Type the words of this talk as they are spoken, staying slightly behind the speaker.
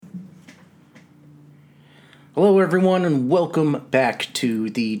Hello, everyone, and welcome back to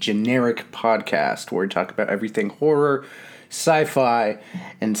the Generic Podcast, where we talk about everything horror, sci-fi,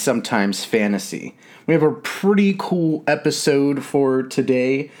 and sometimes fantasy. We have a pretty cool episode for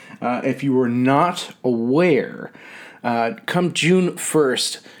today. If you were not aware, come June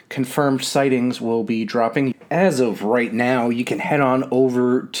 1st, confirmed sightings will be dropping. As of right now, you can head on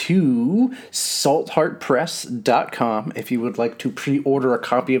over to saltheartpress.com if you would like to pre-order a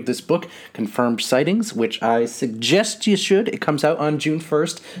copy of this book, Confirmed Sightings, which I suggest you should. It comes out on June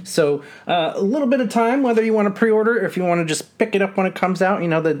 1st, so a little bit of time, whether you want to pre-order or if you want to just pick it up when it comes out. You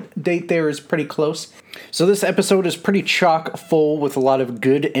know, the date there is pretty close. So this episode is pretty chock full with a lot of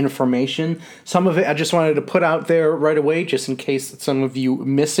good information. Some of it I just wanted to put out there right away, just in case some of you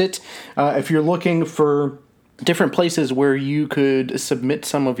miss it. If you're looking for different places where you could submit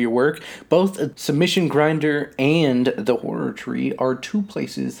some of your work, both Submission Grinder and the Horror Tree are two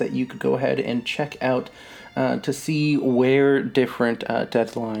places that you could go ahead and check out to see where different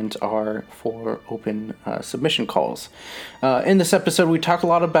deadlines are for open submission calls. In this episode, we talk a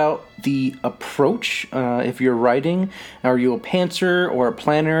lot about the approach. If you're writing, are you a pantser or a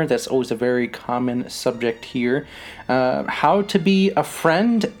planner? That's always a very common subject here. How to be a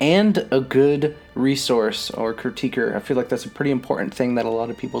friend and a good resource or critiquer. I feel like that's a pretty important thing that a lot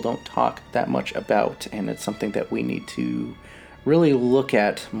of people don't talk that much about, and it's something that we need to really look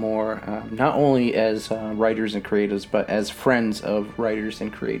at more, not only as writers and creators, but as friends of writers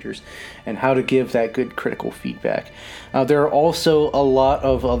and creators, and how to give that good critical feedback. There are also a lot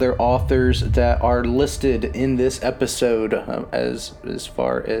of other authors that are listed in this episode as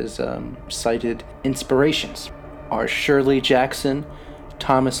far as cited inspirations. Are Shirley Jackson,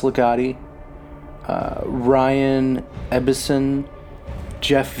 Thomas Ligotti, Ryan Ebbison,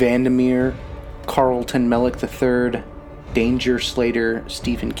 Jeff Vandermeer, Carlton Mellick III, Danger Slater,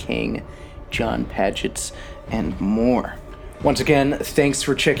 Stephen King, John Padgett's, and more. Once again, thanks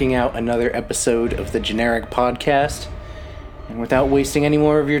for checking out another episode of the Generic Podcast. And without wasting any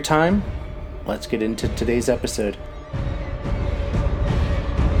more of your time, let's get into today's episode.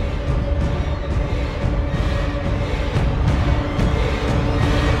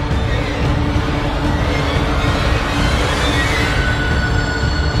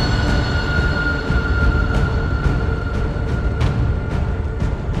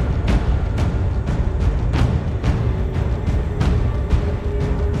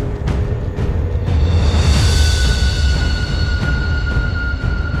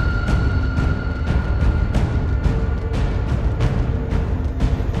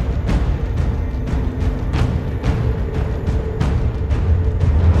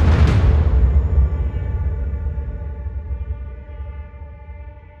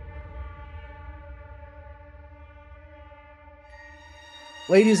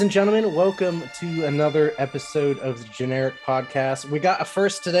 Ladies and gentlemen, welcome to another episode of the Generic Podcast. We got a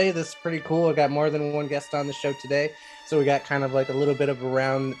first today. This is pretty cool. I got more than one guest on the show today. So we got kind of like a little bit of a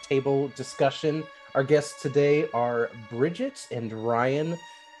round table discussion. Our guests today are Bridget and Ryan.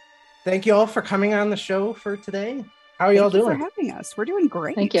 Thank you all for coming on the show for today. How are y'all doing? Thank you for having us. We're doing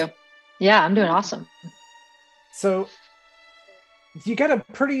great. Thank you. Yeah, I'm doing awesome. So you got a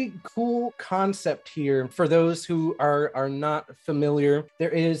pretty cool concept here for those who are not familiar. There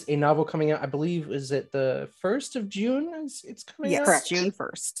is a novel coming out, I believe, is it the 1st of June? It's coming out? Yes, June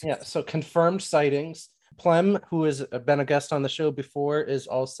 1st. Yeah, so Confirmed Sightings. Plem, who has been a guest on the show before, is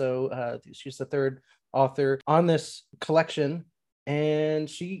also, she's the third author on this collection. And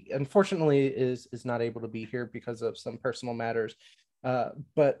she, unfortunately, is not able to be here because of some personal matters.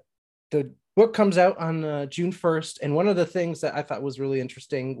 But the book comes out on June 1st, and one of the things that I thought was really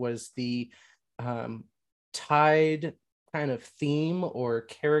interesting was the Tide kind of theme or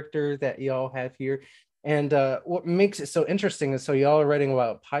character that y'all have here. And what makes it so interesting is, so y'all are writing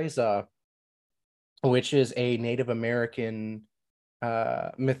about Paisa, which is a Native American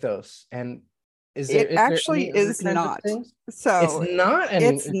mythos. And it actually is not. So it's not?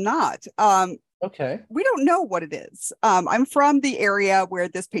 It's not. Okay. We don't know what it is. I'm from the area where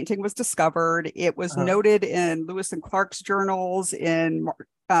this painting was discovered. It was noted in Lewis and Clark's journals, in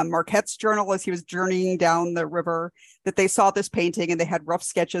Marquette's journal as he was journeying down the river, that they saw this painting and they had rough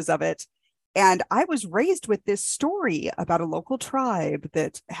sketches of it. And I was raised with this story about a local tribe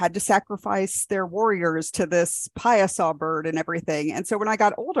that had to sacrifice their warriors to this Piasa bird and everything. And so when I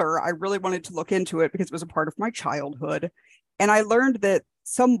got older, I really wanted to look into it because it was a part of my childhood. And I learned that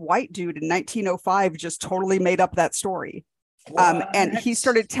some white dude in 1905 just totally made up that story. And he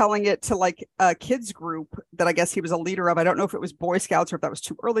started telling it to like a kids group that I guess he was a leader of. I don't know if it was Boy Scouts or if that was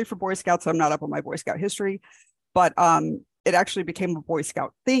too early for Boy Scouts. I'm not up on my Boy Scout history, but it actually became a Boy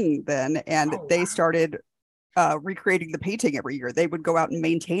Scout thing then. And they started recreating the painting every year. They would go out and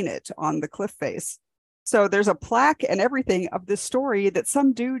maintain it on the cliff face. So there's a plaque and everything of this story that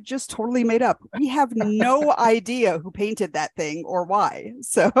some dude just totally made up. We have no idea who painted that thing or why.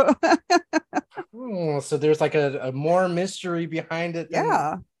 So so there's like a more mystery behind it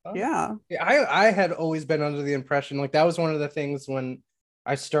than yeah. I had always been under the impression, like, that was one of the things when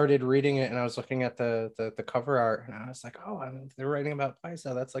I started reading it and I was looking at the cover art and I was like, oh, they're writing about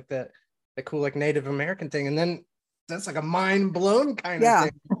Paisa. That's like that cool, like, Native American thing. And then that's like a mind blown kind of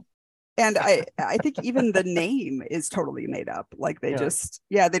thing. And I think even the name is totally made up. Like they just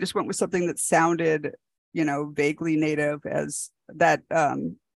went with something that sounded, vaguely native, as that.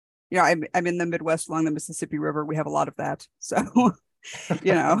 I'm in the Midwest along the Mississippi River. We have a lot of that. So,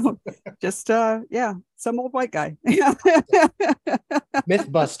 just some old white guy.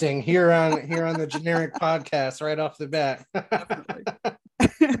 Myth busting here on the Generic Podcast right off the bat.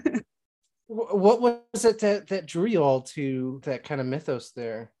 What was it that drew you all to that kind of mythos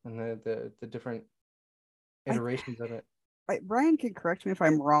there, and the different iterations of it? Brian can correct me if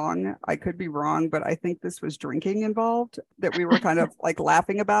I'm wrong. I could be wrong, but I think this was drinking involved, that we were kind of like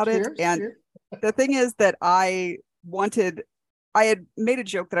laughing about it. And the thing is that I had made a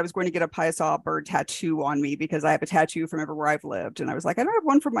joke that I was going to get a Paisa bird tattoo on me because I have a tattoo from everywhere I've lived. And I was like, I don't have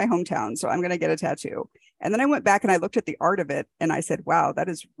one from my hometown, so I'm going to get a tattoo. And then I went back and I looked at the art of it and I said, wow, that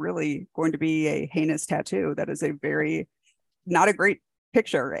is really going to be a heinous tattoo. That is a very, not a great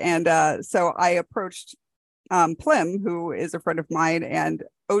picture. And so I approached Plim, who is a friend of mine and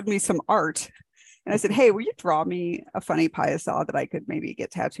owed me some art. And I said, hey, will you draw me a funny Paisa that I could maybe get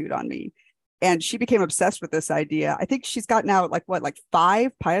tattooed on me? And she became obsessed with this idea. I think she's got now like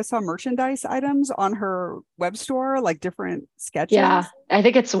 5 Paisa merchandise items on her web store, like different sketches. Yeah, I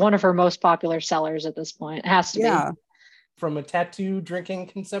think it's one of her most popular sellers at this point. It has to be. From a tattoo drinking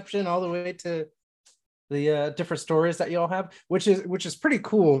conception all the way to the different stories that you all have, which is pretty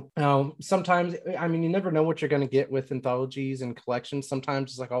cool. Sometimes, I mean, you never know what you're going to get with anthologies and collections. Sometimes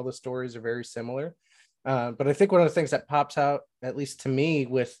it's like all the stories are very similar. But I think one of the things that pops out, at least to me,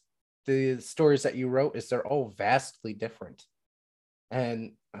 with the stories that you wrote is they're all vastly different.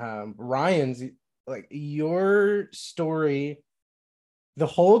 And Ryan's, like, your story, the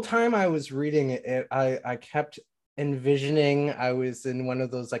whole time I was reading it, I kept envisioning I was in one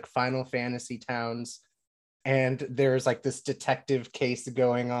of those like Final Fantasy towns and there's like this detective case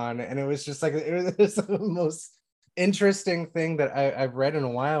going on, and it was just like it was the most interesting thing that I've read in a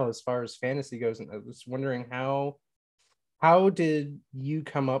while as far as fantasy goes. And I was wondering how did you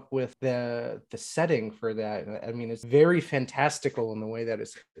come up with the setting for that? I mean, it's very fantastical in the way that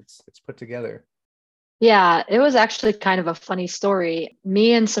it's put together. Yeah, it was actually kind of a funny story.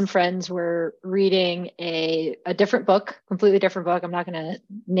 Me and some friends were reading a different book, completely different book. I'm not going to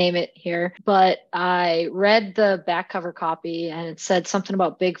name it here, but I read the back cover copy and it said something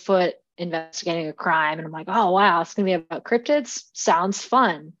about Bigfoot investigating a crime. And I'm like, oh, wow, it's going to be about cryptids. Sounds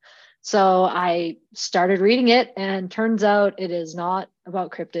fun. So I started reading it, and turns out it is not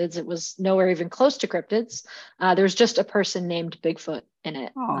about cryptids. It was nowhere even close to cryptids. There was just a person named Bigfoot in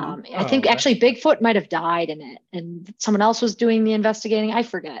it. I think actually Bigfoot might have died in it, and someone else was doing the investigating. I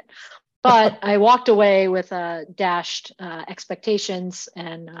forget. But I walked away with dashed expectations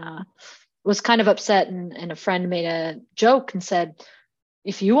and was kind of upset. And a friend made a joke and said,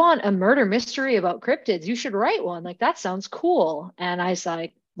 if you want a murder mystery about cryptids, you should write one. Like, that sounds cool. And I was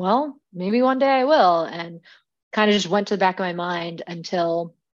like, well, maybe one day I will. And kind of just went to the back of my mind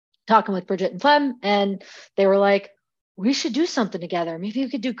until talking with Bridget and Clem. And they were like, we should do something together. Maybe we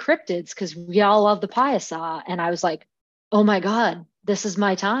could do cryptids because we all love the Paisa. And I was like, oh my God, this is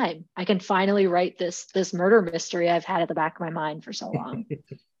my time. I can finally write this murder mystery I've had at the back of my mind for so long.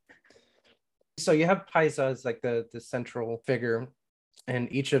 So you have Paisa as like the central figure in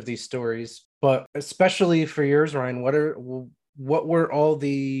each of these stories, but especially for yours, Ryan, what were all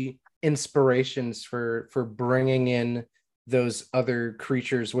the inspirations for bringing in those other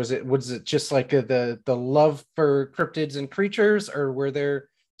creatures? Was it just like the love for cryptids and creatures, or were there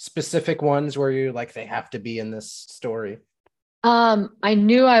specific ones where you're like, they have to be in this story? I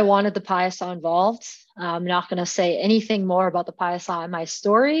knew I wanted the Paisa involved. I'm not going to say anything more about the Paisa in my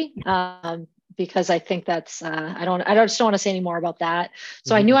story, because I think that's I just don't want to say any more about that.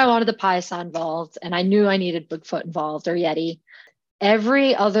 So I knew I wanted the Paisa involved, and I knew I needed Bigfoot involved, or Yeti.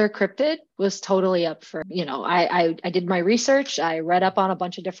 Every other cryptid was totally up for, I did my research. I read up on a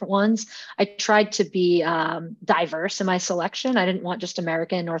bunch of different ones. I tried to be diverse in my selection. I didn't want just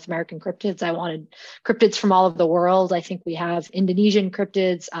North American cryptids. I wanted cryptids from all over the world. I think we have Indonesian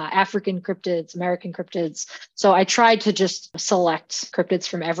cryptids, African cryptids, American cryptids. So I tried to just select cryptids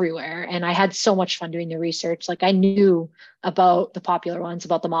from everywhere. And I had so much fun doing the research. Like, I knew about the popular ones,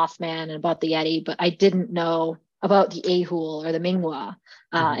 about the Mothman and about the Yeti, but I didn't know about the Ahul or the Mingwa.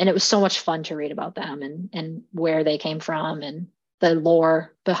 And it was so much fun to read about them and where they came from and the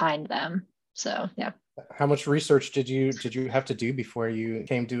lore behind them. So, yeah. How much research did you have to do before you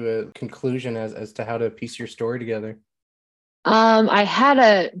came to a conclusion as to how to piece your story together? I had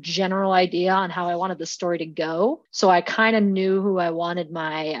a general idea on how I wanted the story to go. So I kind of knew who I wanted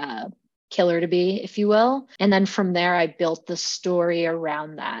my killer to be, if you will. And then from there, I built the story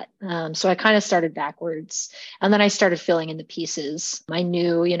around that. So I kind of started backwards. And then I started filling in the pieces. I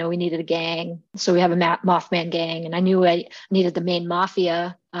knew, we needed a gang. So we have a Mothman gang. And I knew I needed the main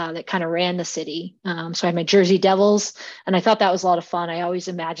mafia that kind of ran the city. So I had my Jersey Devils. And I thought that was a lot of fun. I always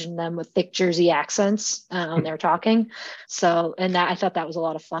imagined them with thick Jersey accents when they were talking. So, and that I thought that was a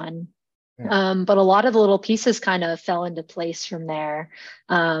lot of fun. But a lot of the little pieces kind of fell into place from there.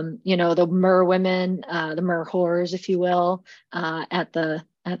 The Mer women, the Mer whores, if you will, in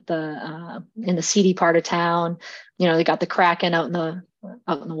the seedy part of town. They got the Kraken out in the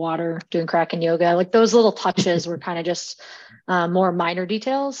water doing Kraken yoga. Like, those little touches were kind of just more minor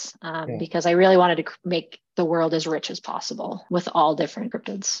details because I really wanted to make the world as rich as possible with all different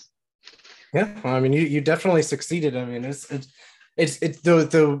cryptids. Yeah, well, I mean, you definitely succeeded. I mean, it's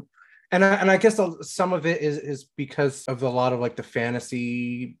the and I guess some of it is because of a lot of like the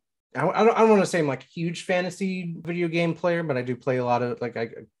fantasy. I don't want to say I'm like a huge fantasy video game player, but I do play a lot of, like, I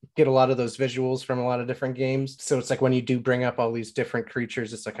get a lot of those visuals from a lot of different games. So it's like when you do bring up all these different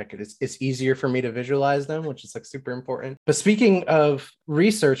creatures, it's like it's easier for me to visualize them, which is like super important. But speaking of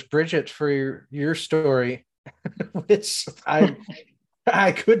research, Bridget, for your story, which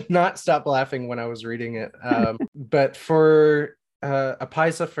I could not stop laughing when I was reading it. But for a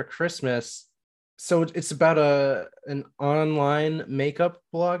Paisa for Christmas, so it's about an online makeup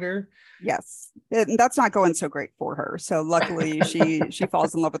blogger. Yes, and that's not going so great for her. So luckily, she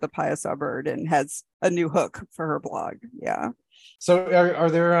falls in love with the Paisa bird and has a new hook for her blog. Yeah. So are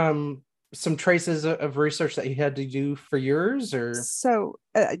there some traces of research that you had to do for yours, or? So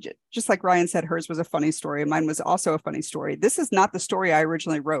just like Ryan said, hers was a funny story. Mine was also a funny story. This is not the story I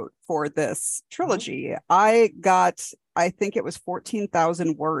originally wrote for this trilogy. I think it was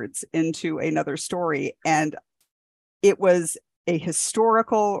 14,000 words into another story, and it was a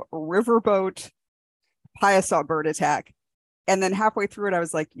historical riverboat Paisa bird attack. And then halfway through it, I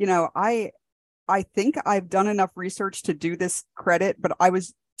was like, I think I've done enough research to do this credit, but I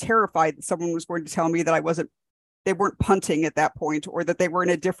was terrified that someone was going to tell me that they weren't punting at that point, or that they were in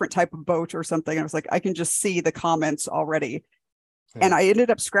a different type of boat or something. I was like, I can just see the comments already. And I ended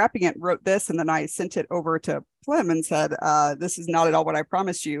up scrapping it and wrote this. And then I sent it over to Plim and said, this is not at all what I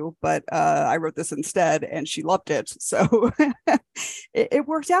promised you, but I wrote this instead. And she loved it. So it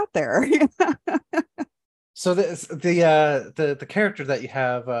worked out there. So the character that you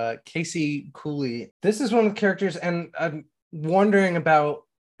have, Casey Cooley, this is one of the characters, and I'm wondering about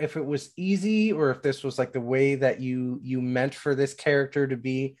if it was easy or if this was like the way that you meant for this character to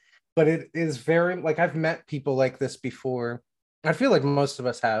be. But it is very, like, I've met people like this before. I feel like most of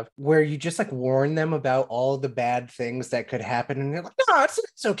us have, where you just like warn them about all the bad things that could happen, and they're like, "No, it's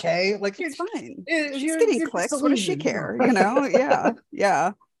okay. Like, it's fine. She's getting clicks. What does she care?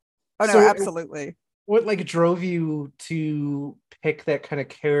 Yeah. Oh no, so absolutely. What like drove you to pick that kind of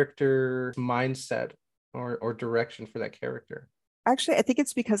character mindset or direction for that character? Actually, I think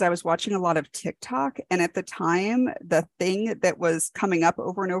it's because I was watching a lot of TikTok, and at the time, the thing that was coming up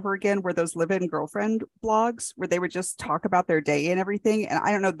over and over again were those live-in girlfriend blogs where they would just talk about their day and everything. And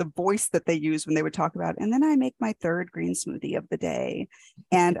I don't know, the voice that they use when they would talk about, and then I make my third green smoothie of the day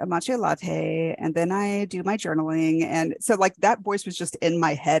and a matcha latte, and then I do my journaling. And so like that voice was just in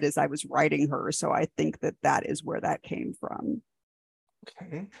my head as I was writing her. So I think that is where that came from.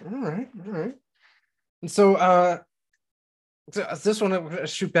 Okay. All right. And so, this one, I'm gonna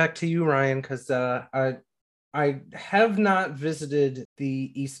shoot back to you, Ryan, because I have not visited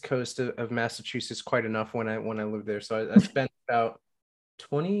the East Coast of Massachusetts quite enough when I lived there. So I spent about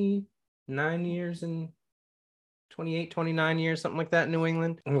 29 years in 28, 29 years, something like that in New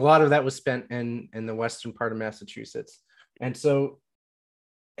England. And a lot of that was spent in the western part of Massachusetts. And so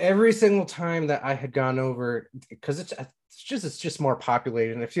every single time that I had gone over, because it's just more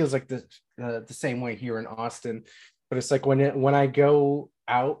populated, and it feels like the same way here in Austin. but it's like when I go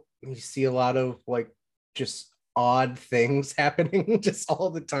out, you see a lot of like just odd things happening just all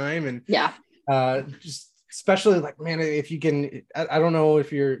the time, and Yeah. just especially like, man, if you can, I don't know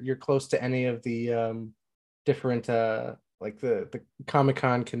if you're close to any of the different like the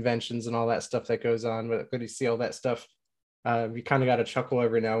Comic-Con conventions and all that stuff that goes on, but when you see all that stuff, you kind of got to chuckle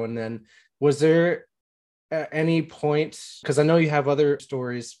every now and then. Was there at any point, because I know you have other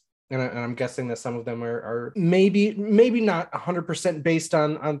stories, and I'm guessing that some of them are maybe not 100% based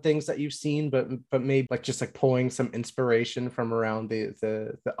on things that you've seen, but maybe like just like pulling some inspiration from around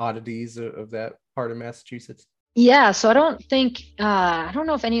the oddities of that part of Massachusetts? Yeah, so I don't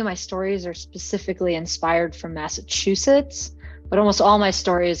know if any of my stories are specifically inspired from Massachusetts, but almost all my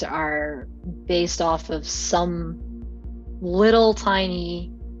stories are based off of some little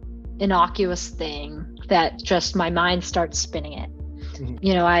tiny innocuous thing that just my mind starts spinning it.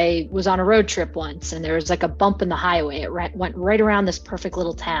 You know, I was on a road trip once and there was like a bump in the highway. It went right around this perfect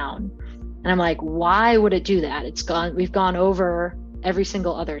little town. And I'm like, why would it do that? We've gone over every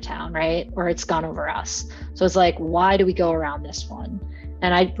single other town, right? Or it's gone over us. So it's like, why do we go around this one?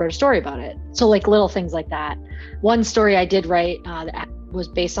 And I wrote a story about it. So like little things like that. One story I did write that was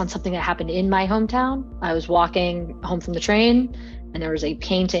based on something that happened in my hometown. I was walking home from the train and there was a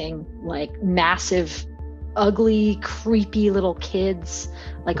painting, like massive, ugly, creepy little kids,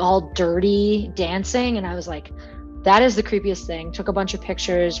 like all dirty, dancing. And I was like, that is the creepiest thing. Took a bunch of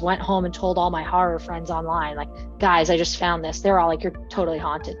pictures, went home and told all my horror friends online, like, guys, I just found this. They're all like, you're totally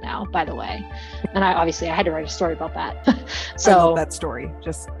haunted now, by the way. And I had to write a story about that. So I love that story.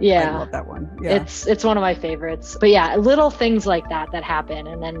 I love that one. Yeah. It's one of my favorites. But yeah, little things like that happen.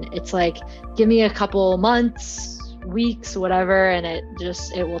 And then it's like, give me a couple months, weeks, whatever, and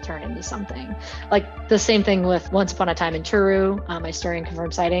it will turn into something. Like the same thing with Once Upon a Time in Truro, my story in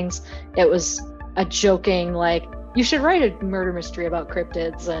Confirmed Sightings. It was a joking, like, you should write a murder mystery about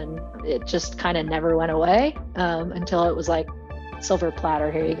cryptids, and it just kind of never went away until it was like, silver platter,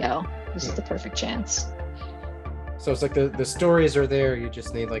 here you go. This is the perfect chance. So it's like the stories are there, you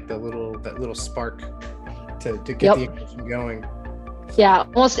just need like that little spark to get the action going. Yeah,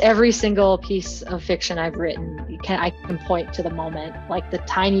 almost every single piece of fiction I've written, I can point to the moment, like the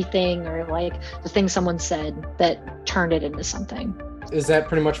tiny thing or like the thing someone said that turned it into something. Is that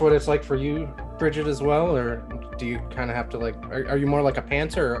pretty much what it's like for you, Bridget, as well? Or do you kind of have to like, are you more like a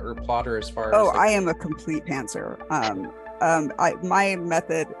pantser or plotter as far as? Oh, I am a complete pantser. My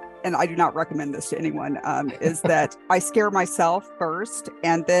method, and I do not recommend this to anyone, is that I scare myself first,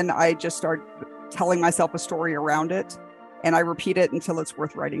 and then I just start telling myself a story around it. And I repeat it until it's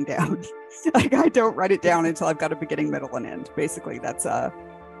worth writing down. Like, I don't write it down until I've got a beginning, middle, and end. Basically, that's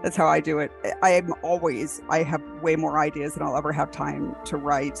how I do it. I have way more ideas than I'll ever have time to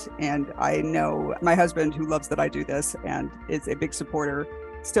write. And I know my husband, who loves that I do this and is a big supporter,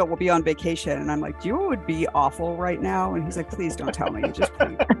 still will be on vacation. And I'm like, do you know what would be awful right now? And he's like, please don't tell me. Just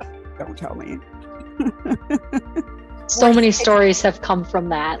please don't tell me. So many stories have come from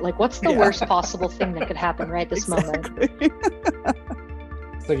that. Like, what's the worst possible thing that could happen right this moment?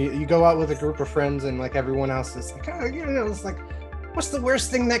 So you go out with a group of friends and like everyone else is like, oh, it's like, what's the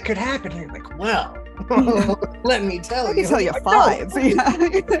worst thing that could happen? And you're like, well, let me tell you. Let me tell you five.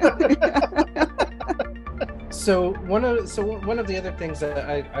 So one of the other things that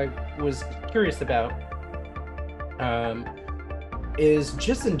I was curious about is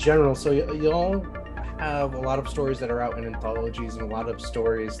just in general. So y'all have a lot of stories that are out in anthologies and a lot of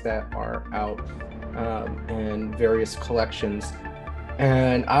stories that are out in various collections.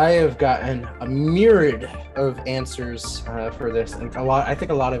 And I have gotten a myriad of answers for this, and I think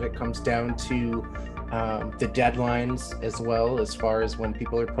a lot of it comes down to the deadlines as well, as far as when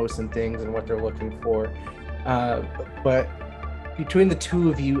people are posting things and what they're looking for. But between the two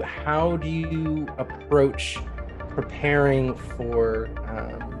of you, how do you approach preparing for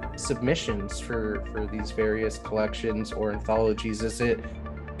submissions for these various collections or anthologies? Is it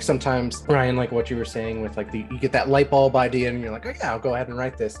sometimes, Ryan, like what you were saying with like you get that light bulb idea and you're like, oh yeah, I'll go ahead and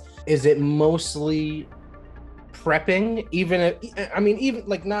write this? Is it mostly prepping, even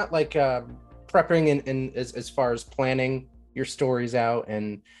like not like prepping in as far as planning your stories out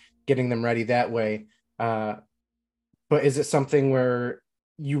and getting them ready that way, but is it something where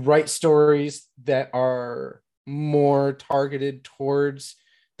you write stories that are more targeted towards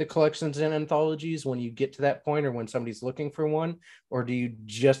the collections and anthologies when you get to that point, or when somebody's looking for one? Or do you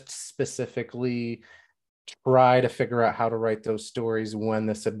just specifically try to figure out how to write those stories when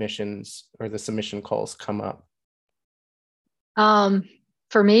the submissions or the submission calls come up?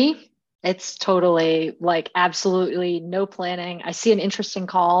 For me, It's totally like absolutely no planning. I see an interesting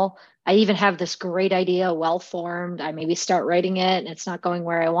call. I even have this great idea, well formed. I maybe start writing it and it's not going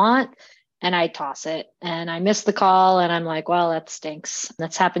where I want. And I toss it and I miss the call. And I'm like, well, that stinks.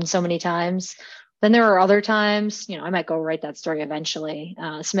 That's happened so many times. Then there are other times, I might go write that story eventually,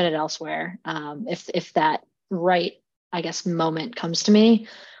 submit it elsewhere. If that right, I guess, moment comes to me.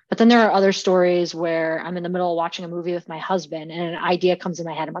 But then there are other stories where I'm in the middle of watching a movie with my husband and an idea comes in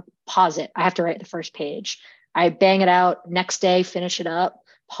my head. I'm like, pause it. I have to write the first page. I bang it out next day, finish it up,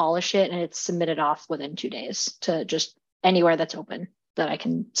 polish it, and it's submitted off within 2 days to just anywhere that's open that I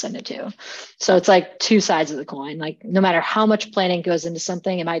can send it to. So it's like two sides of the coin. Like no matter how much planning goes into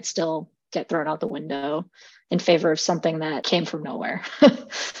something, it might still get thrown out the window in favor of something that came from nowhere.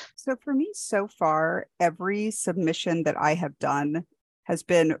 So for me, so far, every submission that I have done has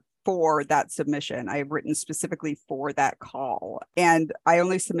been for that submission. I've written specifically for that call. And I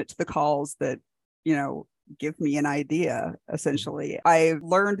only submit to the calls that, give me an idea, essentially. I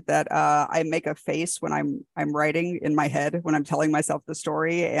learned that I make a face when I'm writing in my head, when I'm telling myself the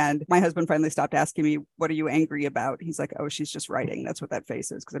story. And my husband finally stopped asking me, what are you angry about? He's like, oh, she's just writing. That's what that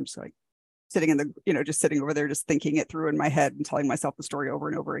face is. Because I'm just like, sitting in the, just sitting over there, just thinking it through in my head and telling myself the story over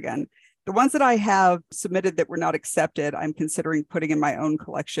and over again. The ones that I have submitted that were not accepted, I'm considering putting in my own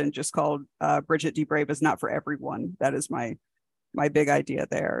collection, just called Bridget D. Brave is Not for Everyone. That is my big idea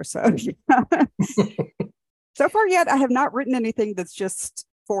there. So so far yet, I have not written anything that's just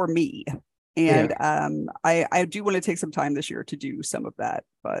for me. And I do want to take some time this year to do some of that,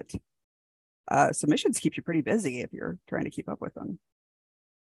 but submissions keep you pretty busy if you're trying to keep up with them.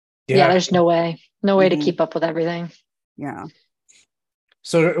 Yeah, there's no way to keep up with everything. Yeah.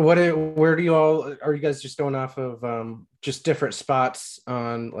 So where do you all, are you guys just going off of just different spots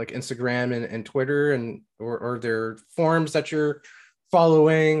on like Instagram and Twitter, and or are there forums that you're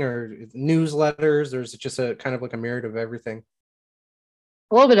following or newsletters, or is it just a kind of like a myriad of everything?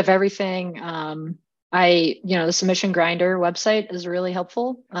 A little bit of everything. The Submission Grinder website is really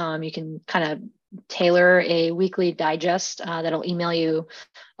helpful. You can kind of tailor a weekly digest that'll email you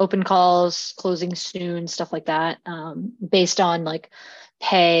open calls, closing soon, stuff like that, based on like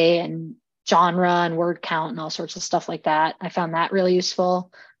pay and genre and word count and all sorts of stuff like that. I found that really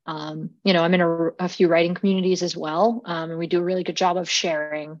useful. I'm in a few writing communities as well, and we do a really good job of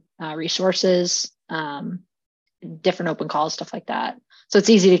sharing resources, different open calls, stuff like that. So it's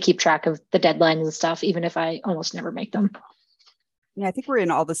easy to keep track of the deadlines and stuff, even if I almost never make them. Yeah, I think we're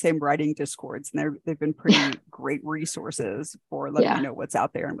in all the same writing discords, and they've been pretty great resources for letting me know what's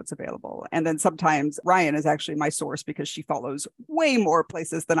out there and what's available. And then sometimes Ryan is actually my source because she follows way more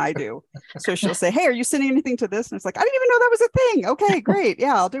places than I do. So she'll say, hey, are you sending anything to this? And it's like, I didn't even know that was a thing. Okay, great.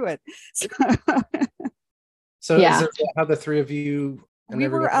 Yeah, I'll do it. So is there how the three of you and we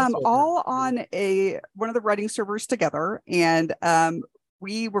were all on one of the writing servers together, and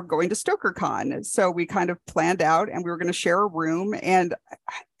we were going to StokerCon. So we kind of planned out and we were going to share a room. And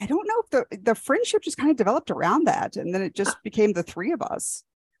I don't know if the friendship just kind of developed around that. And then it just became the three of us.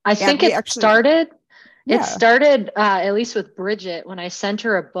 I think it started, at least with Bridget, when I sent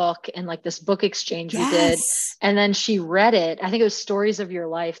her a book and like this book exchange we did. And then she read it. I think it was Stories of Your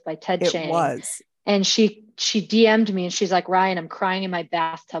Life by Ted Chiang. It was. And she DM'd me and she's like, Ryan, I'm crying in my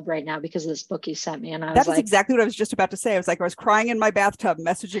bathtub right now because of this book you sent me. And I was like, exactly what I was just about to say. I was crying in my bathtub,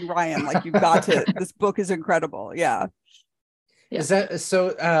 messaging Ryan, like, you've got to, this book is incredible. Yeah. Is that so?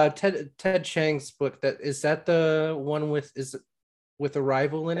 Ted Chiang's book, is that the one with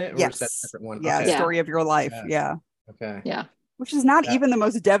Arrival in it, or is that a different one? Yeah, okay. Story of Your Life. Yeah. Okay. Yeah. Which is not even the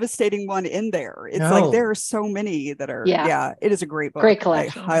most devastating one in there. It's like there are so many that are. Yeah. It is a great book. Great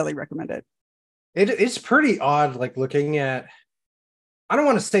collection. I highly recommend it. It's pretty odd, like looking at, I don't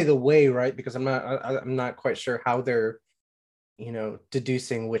want to say the way, right? Because I'm not quite sure how they're,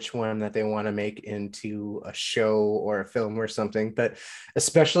 deducing which one that they want to make into a show or a film or something. But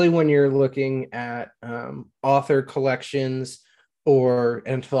especially when you're looking at author collections or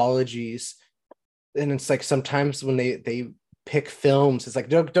anthologies, and it's like sometimes when they pick films, it's like,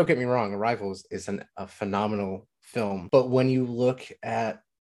 don't get me wrong, Arrival is a phenomenal film. But when you look at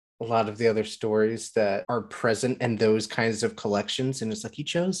a lot of the other stories that are present in those kinds of collections, and it's like, you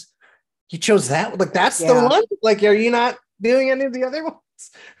chose that, like that's the one, like, are you not doing any of the other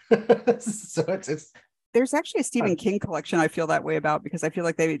ones? So it's there's actually a Stephen King collection I feel that way about, because I feel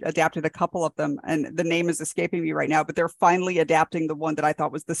like they adapted a couple of them, and the name is escaping me right now, but they're finally adapting the one that I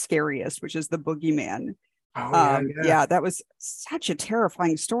thought was the scariest, which is The Boogeyman. Yeah, that was such a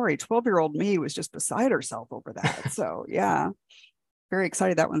terrifying story. 12-year-old me was just beside herself over that. So yeah, very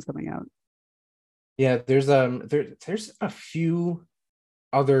excited that one's coming out. Yeah, there's a few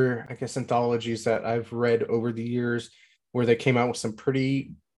other, I guess, anthologies that I've read over the years where they came out with some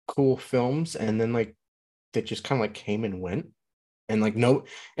pretty cool films, and then like they just kind of like came and went, and like no,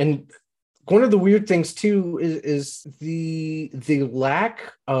 and one of the weird things too is the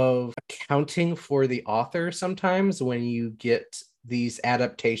lack of accounting for the author sometimes when you get these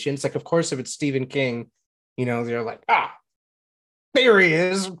adaptations. Like, of course, if it's Stephen King, they're like, there he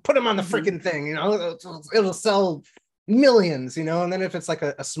is, put him on the freaking thing, it'll sell millions, and then if it's like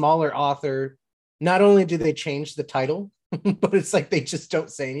a smaller author, not only do they change the title, but it's like they just don't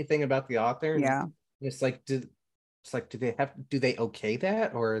say anything about the author. Yeah. And it's like, do they okay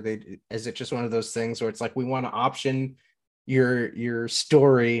that, or is it just one of those things where it's like, we want to option your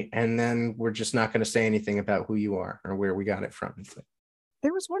story, and then we're just not going to say anything about who you are or where we got it from? It's like,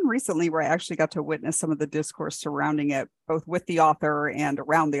 there was one recently where I actually got to witness some of the discourse surrounding it, both with the author and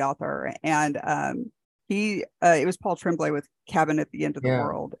around the author. And it was Paul Tremblay with Cabin at the End of the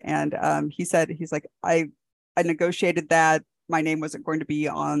World. And he said, he's like, I negotiated that. My name wasn't going to be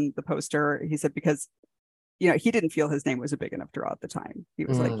on the poster. He said, because, he didn't feel his name was a big enough draw at the time. He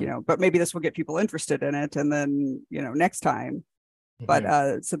was like, but maybe this will get people interested in it. And then, next time.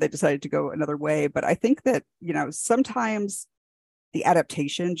 But so they decided to go another way. But I think that, sometimes the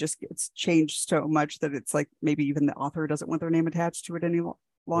adaptation just gets changed so much that it's like maybe even the author doesn't want their name attached to it any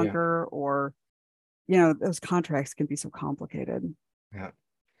longer, or those contracts can be so complicated. Yeah.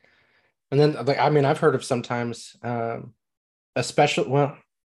 And then, like, I mean, I've heard of sometimes especially, well,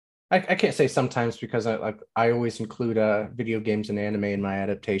 I can't say sometimes, because I always include video games and anime in my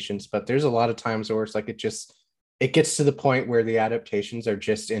adaptations, but there's a lot of times where it's like it gets to the point where the adaptations are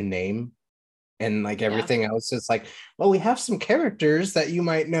just in name. And like everything else is like, well, we have some characters that you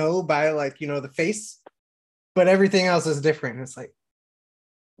might know by, like, the face, but everything else is different. And it's like,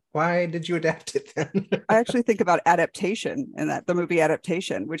 why did you adapt it then? I actually think about adaptation, and that the movie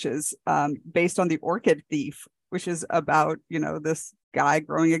Adaptation, which is based on The Orchid Thief, which is about, this guy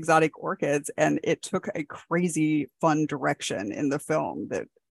growing exotic orchids. And it took a crazy fun direction in the film that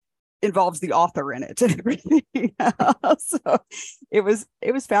involves the author in it and everything. So it was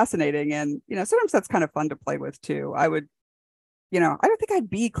fascinating. And, sometimes that's kind of fun to play with too. I would, I don't think I'd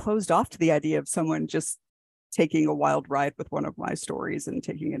be closed off to the idea of someone just taking a wild ride with one of my stories and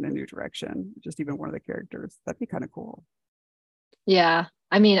taking it in a new direction, just even one of the characters. That'd be kind of cool. Yeah.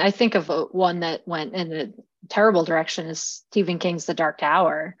 I mean, I think of one that went in a terrible direction is Stephen King's The Dark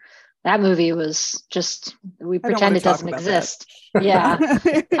Tower. That movie was just, we pretend it doesn't exist. Yeah.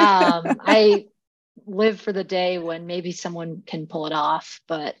 I live for the day when maybe someone can pull it off,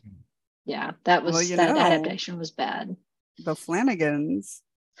 but yeah, that adaptation was bad. The Flanagans.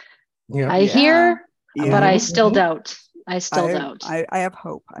 Yeah. I hear, but I still doubt. I doubt. I have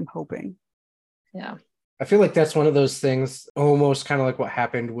hope. I'm hoping. Yeah. I feel like that's one of those things, almost kind of like what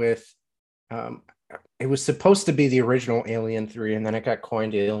happened with, it was supposed to be the original Alien 3, and then it got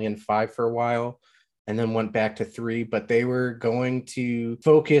coined Alien 5 for a while, and then went back to 3, but they were going to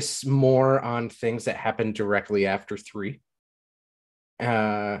focus more on things that happened directly after 3.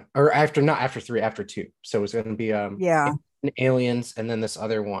 Or after, not after 3, after 2. So it was going to be Aliens, and then this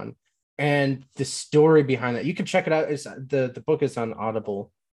other one. And the story behind that, you can check it out. Is the book is on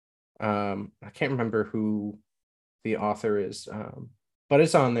Audible. I can't remember who the author is, but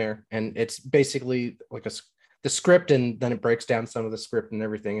it's on there, and it's basically like the script, and then it breaks down some of the script and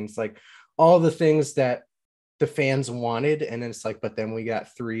everything, and it's like all the things that the fans wanted, and then it's like, but then we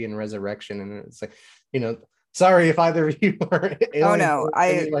got 3 and Resurrection, and it's like, sorry if either of you are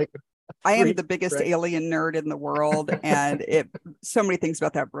I am the biggest alien nerd in the world, and so many things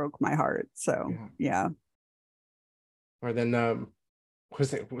about that broke my heart. So yeah. Or then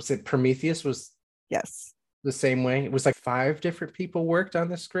was it Prometheus was the same way? It was like 5 different people worked on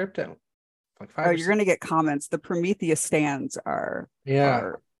the script. Like 5. You're gonna get comments. The Prometheus stands are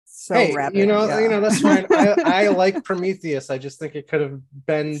so rapid. That's fine. I like Prometheus. I just think it could have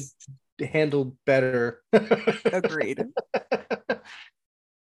been handled better. Agreed.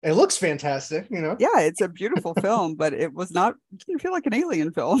 It looks fantastic, Yeah, it's a beautiful film, but it didn't feel like an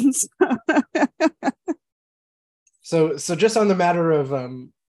alien film. So just on the matter of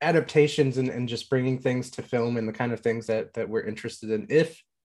adaptations and just bringing things to film and the kind of things that we're interested in, if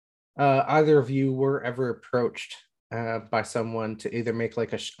either of you were ever approached by someone to either make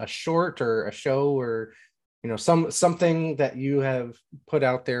like a short or a show, or something that you have put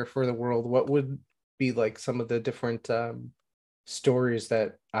out there for the world, what would be like some of the different stories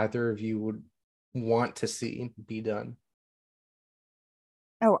that either of you would want to see be done?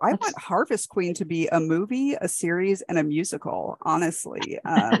 Oh, I want Harvest Queen to be a movie, a series, and a musical, honestly.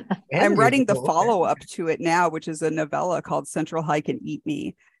 I'm writing the follow-up to it now, which is a novella called Central Hike and Eat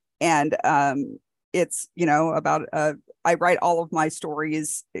Me. And it's, about I write all of my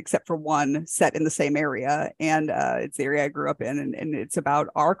stories except for one set in the same area. And it's the area I grew up in. And it's about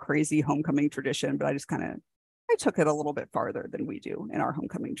our crazy homecoming tradition, but I took it a little bit farther than we do in our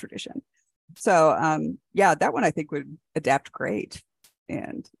homecoming tradition. So that one I think would adapt great.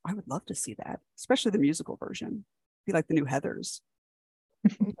 And I would love to see that, especially the musical version. Be like the new Heathers.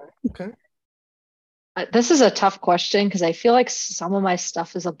 Okay. This is a tough question because I feel like some of my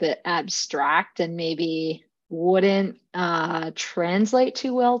stuff is a bit abstract and maybe wouldn't translate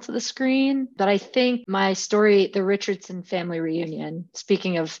too well to the screen. But I think my story, The Richardson Family Reunion,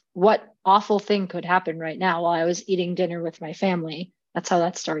 speaking of what awful thing could happen right now while I was eating dinner with my family, that's how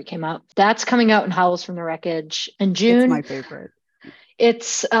that story came up. That's coming out in Howls from the Wreckage in June. It's my favorite.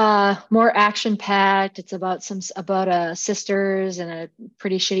 It's more action packed. It's about sisters and a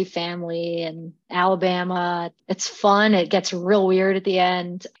pretty shitty family in Alabama. It's fun. It gets real weird at the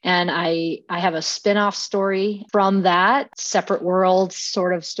end. And I have a spin-off story from that separate world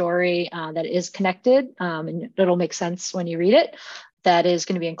sort of story that is connected. And it'll make sense when you read it. That is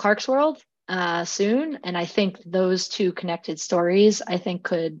going to be in Clark's World soon. And I think those two connected stories, I think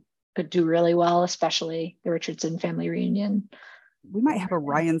could do really well, especially the Richardson Family Reunion. We might have a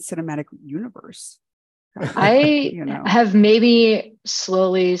Ryan cinematic universe. I have maybe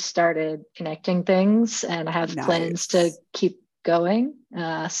slowly started connecting things, and I have plans to keep going.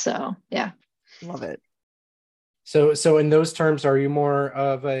 So yeah. Love it. So in those terms, are you more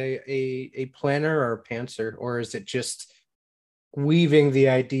of a planner or a pantser, or is it just weaving the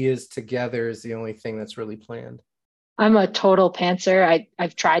ideas together is the only thing that's really planned? I'm a total pantser.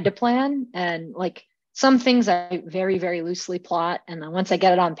 I've tried to plan, and like some things I very, very loosely plot. And then once I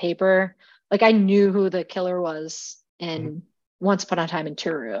get it on paper, like I knew who the killer was in Once Upon a Time in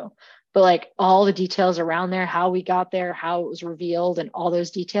Truro, but like all the details around there, how we got there, how it was revealed, and all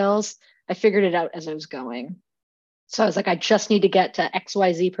those details, I figured it out as I was going. So I was like, I just need to get to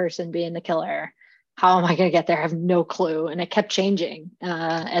XYZ person being the killer. How am I going to get there? I have no clue. And it kept changing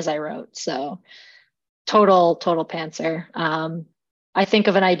as I wrote. So total pantser. I think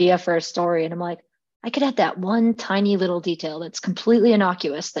of an idea for a story and I'm like, I could add that one tiny little detail that's completely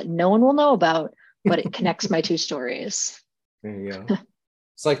innocuous that no one will know about, but it connects my two stories. There you go.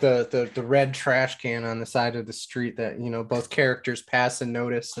 It's like the red trash can on the side of the street that, both characters pass and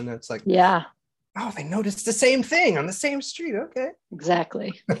notice. And it's like, yeah. Oh, they noticed the same thing on the same street. Okay.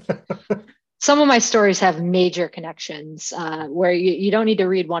 Exactly. Some of my stories have major connections where you don't need to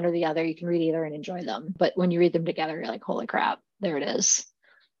read one or the other. You can read either and enjoy them. But when you read them together, you're like, holy crap, there it is.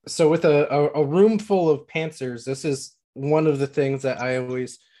 So with a room full of pantsers, this is one of the things that I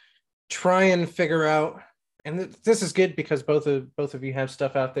always try and figure out. And this is good because both of you have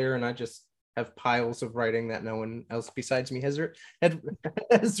stuff out there, and I just have piles of writing that no one else besides me has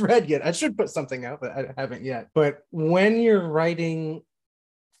read yet. I should put something out, but I haven't yet. But when you're writing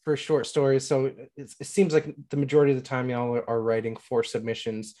for short stories, so it seems like the majority of the time y'all are writing for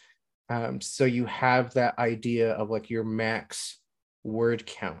submissions. So you have that idea of like your max word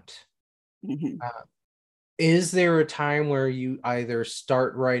count. Mm-hmm. Is there a time where you either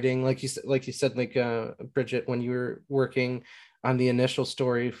start writing, like you said, Bridget, when you were working on the initial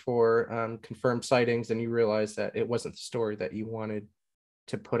story for Confirmed Sightings, and you realized that it wasn't the story that you wanted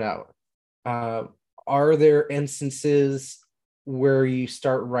to put out? Are there instances where you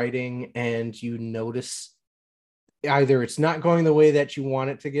start writing and you notice either it's not going the way that you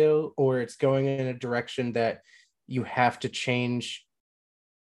want it to go, or it's going in a direction that you have to change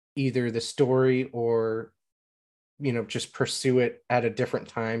either the story or just pursue it at a different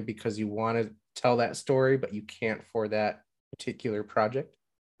time because you want to tell that story but you can't for that particular project?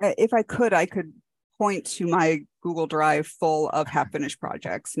 If I could point to my Google Drive full of half-finished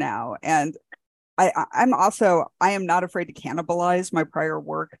projects now. And I am not afraid to cannibalize my prior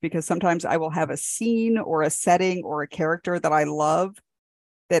work, because sometimes I will have a scene or a setting or a character that I love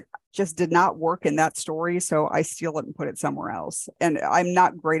that just did not work in that story. So I steal it and put it somewhere else. And I'm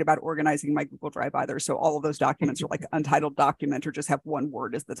not great about organizing my Google Drive either. So all of those documents are like untitled document or just have one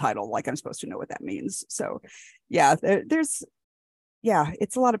word as the title. Like I'm supposed to know what that means. So yeah, it's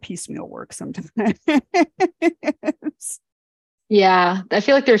a lot of piecemeal work sometimes. Yeah, I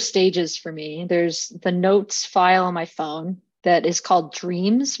feel like there's stages for me. There's the notes file on my phone, that is called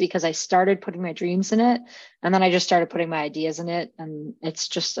Dreams, because I started putting my dreams in it, and then I just started putting my ideas in it, and it's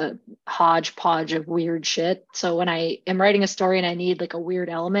just a hodgepodge of weird shit. So when I am writing a story and I need like a weird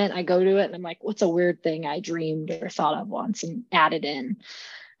element, I go to it and I'm like, what's a weird thing I dreamed or thought of once, and add it in.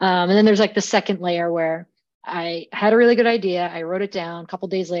 And then there's like the second layer where I had a really good idea. I wrote it down. A couple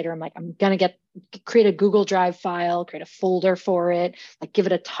days later, I'm like, I'm gonna create a Google Drive file, create a folder for it, like give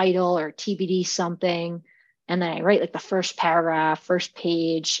it a title or TBD something. And then I write like the first paragraph, first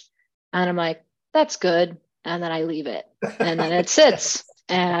page, and I'm like, that's good. And then I leave it, and then it sits.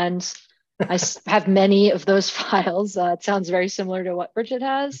 And I have many of those files. It sounds very similar to what Bridget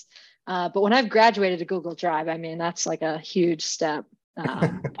has. But when I've graduated to Google Drive, I mean, that's like a huge step.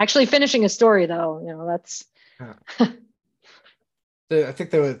 Actually finishing a story though, that's I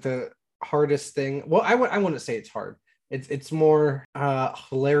think the hardest thing, well, I wouldn't say it's hard. It's more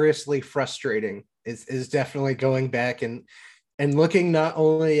hilariously frustrating is definitely going back and looking not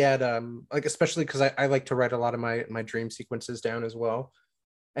only at like, especially because I like to write a lot of my dream sequences down as well.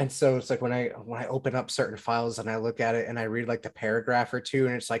 And so it's like when I open up certain files and I look at it and I read like the paragraph or two,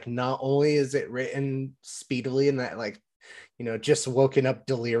 and it's like, not only is it written speedily in that, like, just woken up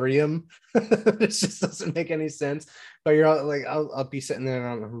delirium. It just doesn't make any sense. But you're all like, I'll be sitting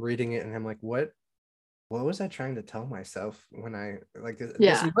there and I'm reading it and I'm like, what was I trying to tell myself when I like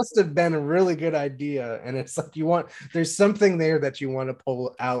this must have been a really good idea. And it's like there's something there that you want to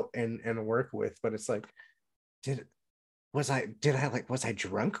pull out and work with, but it's like, was I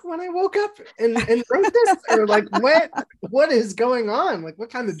drunk when I woke up and wrote this? Or like what is going on? Like, what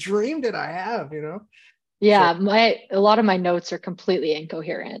kind of dream did I have, Yeah, so, a lot of my notes are completely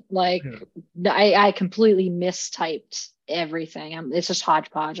incoherent. Like, I completely mistyped everything. It's just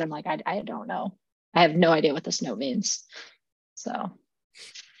hodgepodge. I'm like, I don't know. I have no idea what this note means. So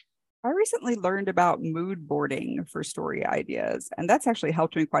I recently learned about mood boarding for story ideas, and that's actually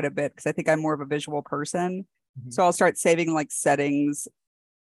helped me quite a bit because I think I'm more of a visual person. Mm-hmm. So I'll start saving like settings,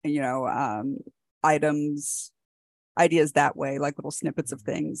 items, ideas that way, like little snippets of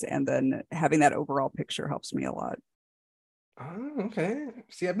things, and then having that overall picture helps me a lot. Oh, okay.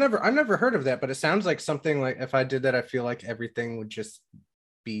 See, I've never heard of that, but it sounds like something like, if I did that, I feel like everything would just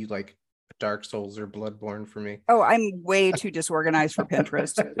be like Dark Souls or Bloodborne for me. Oh, I'm way too disorganized for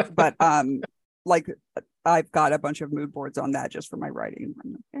Pinterest, but like I've got a bunch of mood boards on that just for my writing.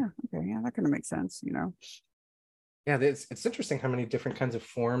 Yeah, okay, yeah, that kind of makes sense, Yeah, it's interesting how many different kinds of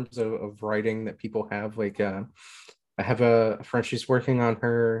forms of writing that people have. Like, I have a friend, she's working on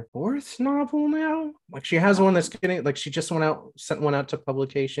her 4th novel now. Like, she has one that's getting, like, she just sent one out to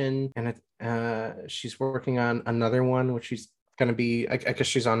publication, and she's working on another one, which she's going to be, I guess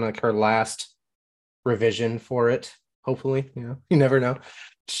she's on like her last revision for it, hopefully. You never know.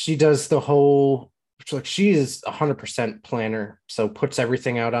 She does the whole, like, she is 100% planner, so puts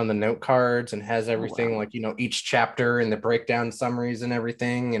everything out on the note cards and has everything, like, each chapter and the breakdown summaries and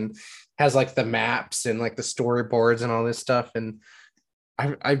everything, and has like the maps and like the storyboards and all this stuff. And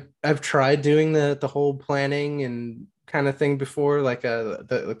I've tried doing the whole planning and kind of thing before. Like,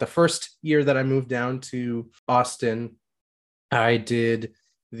 the first year that I moved down to Austin, I did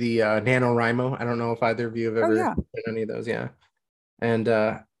the NaNoWriMo. I don't know if either of you have ever done any of those. Yeah. And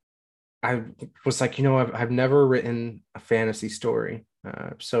I was like, I've never written a fantasy story.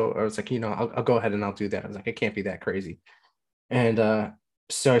 So I was like, I'll go ahead and I'll do that. I was like, it can't be that crazy. And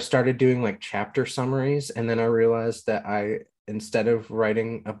so I started doing like chapter summaries. And then I realized that I, instead of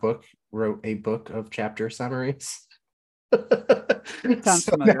writing a book, wrote a book of chapter summaries. Sounds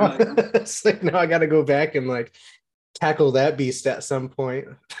familiar. Now, it's like, now I got to go back and like tackle that beast at some point.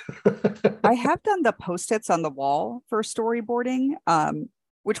 I have done the post-its on the wall for storyboarding,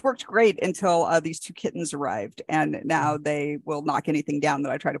 which worked great until these 2 kittens arrived, and now they will knock anything down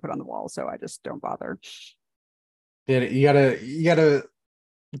that I try to put on the wall, so I just don't bother. Yeah, you gotta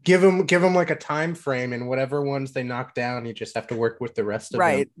give them like a time frame, and whatever ones they knock down, you just have to work with the rest of them.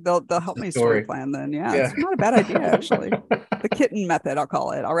 Right, they'll help me story plan then. Yeah, it's not a bad idea actually. The kitten method, I'll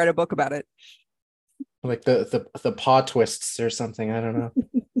call it. I'll write a book about it. Like the paw twists or something. I don't know.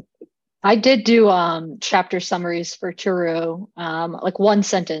 I did do chapter summaries for Turu, like 1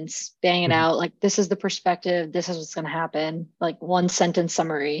 sentence, bang it out. Like, this is the perspective, this is what's going to happen. Like 1 sentence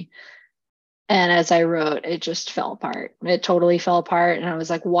summary. And as I wrote, it just fell apart. It totally fell apart. And I was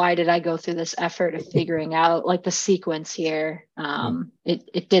like, why did I go through this effort of figuring out like the sequence here?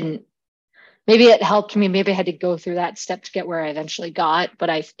 It didn't. Maybe it helped me. Maybe I had to go through that step to get where I eventually got, but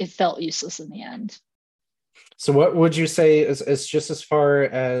it felt useless in the end. So what would you say is just as far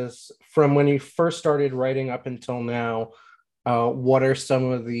as from when you first started writing up until now, what are some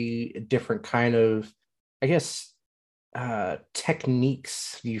of the different kind of, I guess,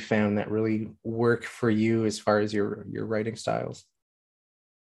 techniques you found that really work for you as far as your writing styles?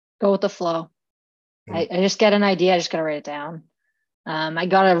 Go with the flow. Mm. I just get an idea, I just gotta write it down. I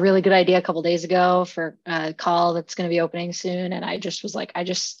got a really good idea a couple days ago for a call that's going to be opening soon, and I just was like, I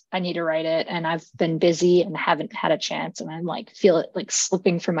need to write it, and I've been busy and haven't had a chance, and I'm like feel it like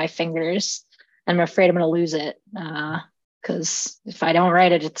slipping from my fingers, and I'm afraid I'm going to lose it because if I don't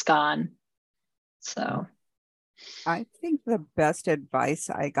write it, it's gone. So I think the best advice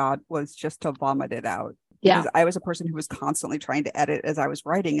I got was just to vomit it out, yeah, because I was a person who was constantly trying to edit as I was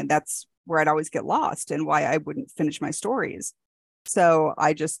writing, and that's where I'd always get lost and why I wouldn't finish my stories. So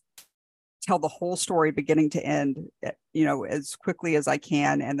I just tell the whole story beginning to end, as quickly as I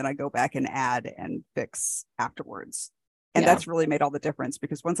can, and then I go back and add and fix afterwards. And Yeah. that's really made all the difference,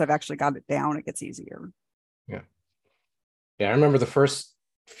 because once I've actually got it down, it gets easier. Yeah. Yeah, I remember the first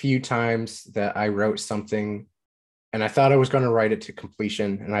few times that I wrote something and I thought I was going to write it to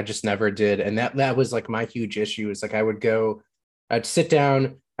completion, and I just never did. And that was like my huge issue. Is like I'd sit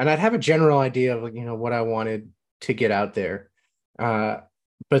down and I'd have a general idea of, what I wanted to get out there.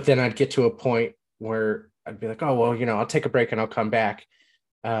 But then I'd get to a point where I'd be like, oh, well, I'll take a break and I'll come back.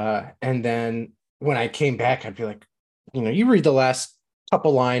 And then when I came back, I'd be like, you read the last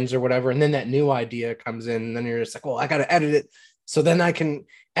couple lines or whatever, and then that new idea comes in, and then you're just like, well, I got to edit it so then I can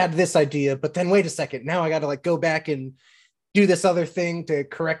add this idea. But then wait a second, now I got to like go back and do this other thing to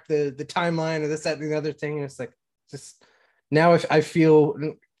correct the timeline or this, that, and the other thing. And it's like, just now if I feel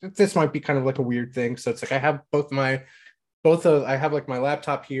this might be kind of like a weird thing. So it's like I have I have like my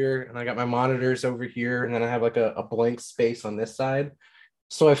laptop here, and I got my monitors over here, and then I have like a blank space on this side.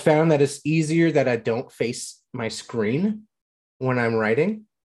 So I found that it's easier that I don't face my screen when I'm writing,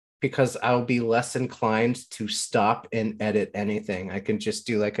 because I'll be less inclined to stop and edit anything. I can just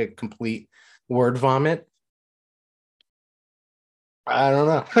do like a complete word vomit. I don't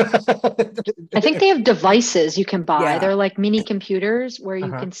know. I think they have devices you can buy. Yeah. They're like mini computers where you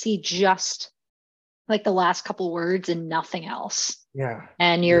Uh-huh. can see just like the last couple words and nothing else. Yeah.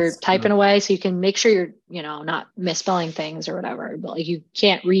 And you're Yes. typing away, so you can make sure you're, not misspelling things or whatever, but like you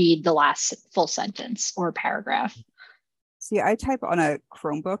can't read the last full sentence or paragraph. See, I type on a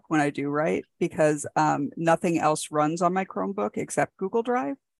Chromebook when I do write, because nothing else runs on my Chromebook except Google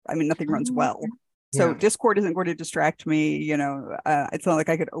Drive. I mean, nothing runs well. So Yeah. Discord isn't going to distract me. It's not like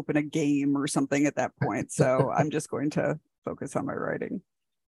I could open a game or something at that point. So I'm just going to focus on my writing.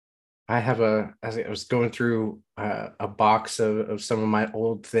 As I was going through a box of some of my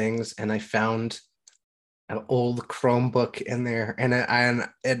old things, and I found an old Chromebook in there, and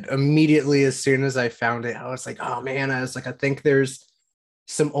it immediately, as soon as I found it, I was like, oh man, I think there's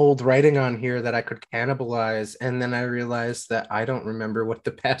some old writing on here that I could cannibalize. And then I realized that I don't remember what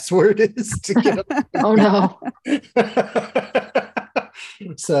the password is to get Oh no.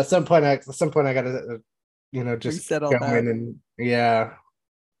 So at some point I gotta just Reset all go that. in and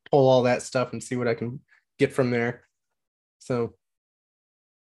pull all that stuff and see what I can get from there. So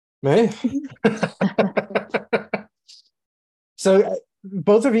May. So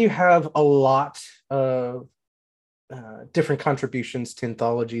both of you have a lot of different contributions to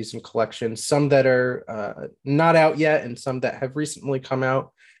anthologies and collections, some that are not out yet and some that have recently come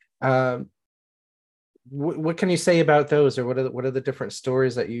out. What can you say about those, or what are the different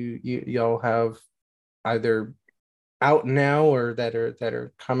stories that y'all have either out now or that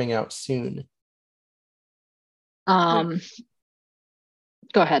are coming out soon? Go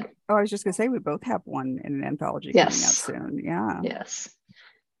ahead. Oh, I was just going to say, we both have one in an anthology Yes. coming out soon. Yeah. Yes.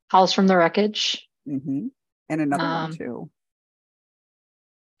 House from the Wreckage. Mm-hmm. And another one too.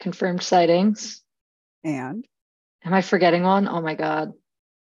 Confirmed Sightings. And Am I forgetting one? Oh my God.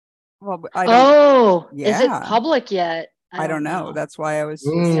 well, I don't. Is it Yeah. public yet? I don't know. That's why I was.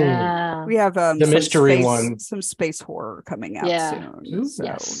 Yeah. We have The mystery one. some space horror coming out soon. Ooh. So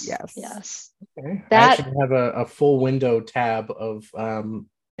yes. Okay. That- I actually have a full window tab of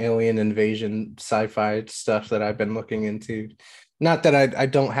alien invasion sci-fi stuff that I've been looking into. Not that I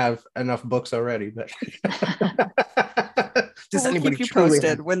don't have enough books already, but does We'll anybody keep you truly posted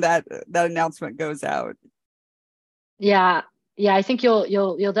have- when that announcement goes out. Yeah. I think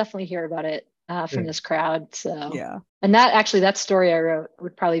you'll definitely hear about it from Yeah. this crowd. So Yeah. And that story I wrote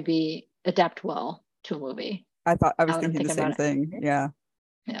would probably be adapt well to a movie. I was I'm thinking the thinking same about it. thing. Yeah.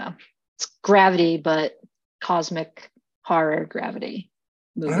 Yeah. It's Gravity, but cosmic horror Gravity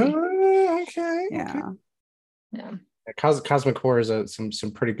movie. Oh, okay. Yeah. Yeah. Cosmic horror is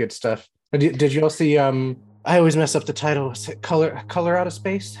some pretty good stuff. Did you all see? I always mess up the title. Is it Color Out of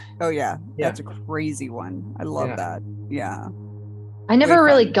Space? Oh yeah. Yeah. That's a crazy one. I love Yeah. that. Yeah. I never Great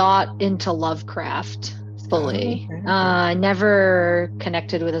really fun. got into Lovecraft. fully. Okay. I never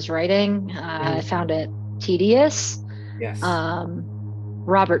connected with his writing. I found it tedious. Yes.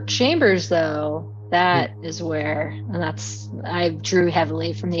 Robert Chambers, though, that is where, and I drew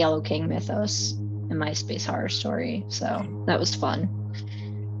heavily from the Yellow King mythos in my space horror story. So that was fun.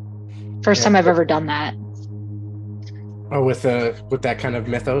 First time I've ever done that. Oh, with that kind of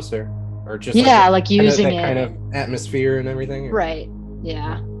mythos, or just Yeah, like like using that it. kind of atmosphere and everything. Right.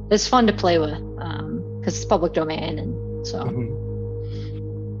 Yeah. It's fun to play with because it's public domain, and so.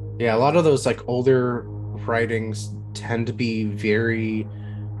 Yeah, a lot of those like older writings tend to be very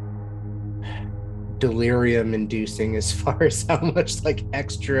delirium inducing as far as how much like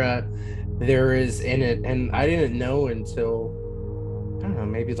extra there is in it. And I didn't know until, I don't know,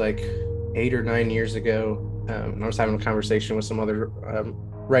 maybe like 8 or 9 years ago. I was having a conversation with some other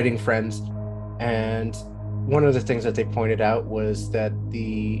writing friends, and one of the things that they pointed out was that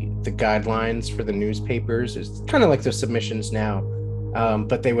the guidelines for the newspapers is kind of like the submissions now,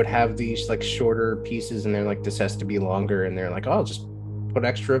 but they would have these like shorter pieces, and they're like, this has to be longer, and they're like, oh, I'll just put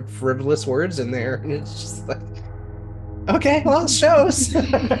extra frivolous words in there, and it's just like, okay, well, it shows.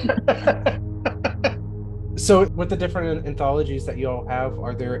 So with the different anthologies that you all have,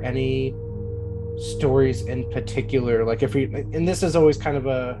 are there any stories in particular, like if we, and this is always kind of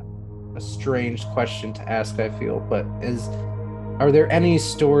a strange question to ask, I feel, but are there any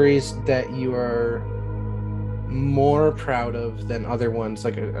stories that you are more proud of than other ones,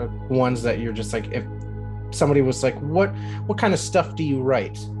 like ones that you're just like, if somebody was like, what kind of stuff do you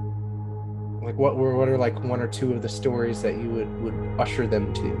write, like what are like one or two of the stories that you would usher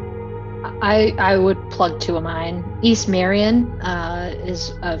them to? I would plug two of mine. East Marion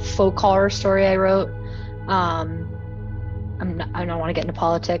is a folk horror story I wrote. I don't want to get into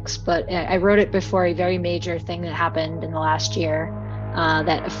politics, but I wrote it before a very major thing that happened in the last year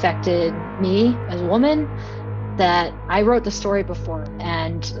that affected me as a woman. That I wrote the story before,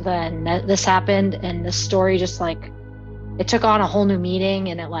 and then this happened, and the story just like it took on a whole new meaning,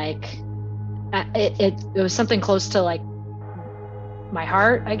 and it was something close to like my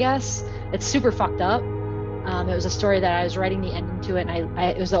heart, I guess. It's super fucked up. It was a story that I was writing the ending to it, and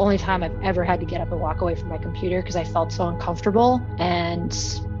it was the only time I've ever had to get up and walk away from my computer because I felt so uncomfortable. And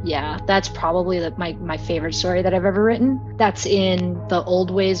yeah, that's probably my favorite story that I've ever written. That's in the Old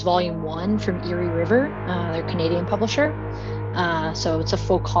Ways Volume 1 from Erie River. They're a Canadian publisher. So it's a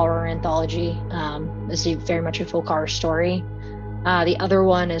folk horror anthology. It's very much a folk horror story. The other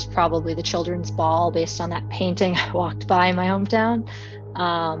one is probably The Children's Ball, based on that painting I walked by in my hometown.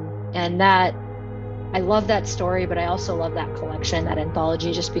 And that, I love that story, but I also love that collection, that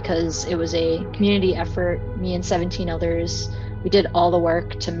anthology, just because it was a community effort. Me and 17 others, we did all the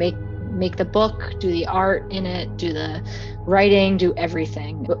work to make the book, do the art in it, do the writing, do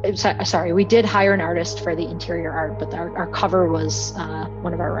everything. Sorry, we did hire an artist for the interior art, but our cover was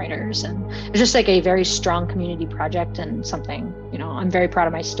one of our writers. And it was just like a very strong community project, and something, I'm very proud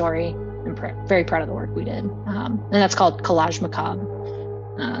of my story. I'm very proud of the work we did. And that's called Collage Macabre.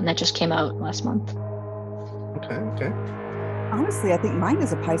 And that just came out last month. Okay. Honestly, I think mine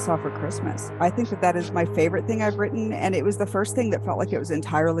is A Pie Saw for Christmas. I think that is my favorite thing I've written, and it was the first thing that felt like it was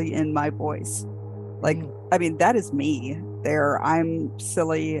entirely in my voice. Like, I mean, that is me there. I'm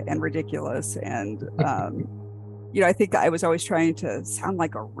silly and ridiculous, and I think I was always trying to sound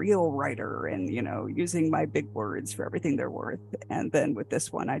like a real writer, and using my big words for everything they're worth. And then with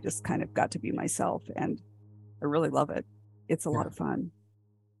this one, I just kind of got to be myself, and I really love it. It's a lot of fun.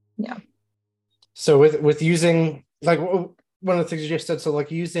 Yeah. So with using, like, one of the things you just said, so like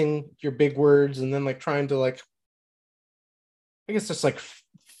using your big words and then like trying to like, I guess just like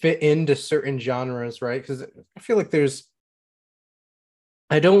fit into certain genres, right? Because I feel like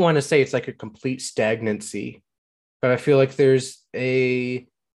I don't want to say it's like a complete stagnancy, but I feel like there's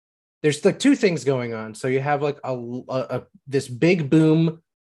like two things going on. So you have like this big boom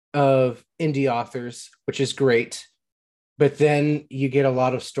of indie authors, which is great. But then you get a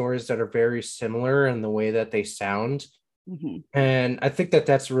lot of stories that are very similar in the way that they sound. Mm-hmm. And I think that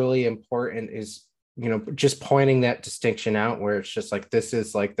that's really important, is, just pointing that distinction out, where it's just like, this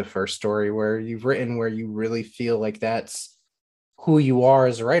is like the first story where you've written, where you really feel like that's who you are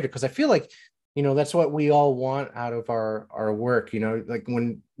as a writer. Because I feel like, that's what we all want out of our work. Like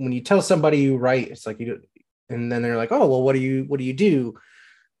when you tell somebody you write, it's like and then they're like, oh, well, what do you do?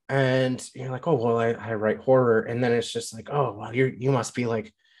 And you're like, oh, well, I write horror. And then it's just like, oh, well, you must be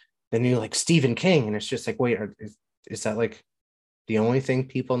like the new like Stephen King. And it's just like, wait, is that like the only thing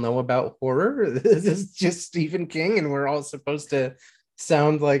people know about horror? This is just Stephen King, and we're all supposed to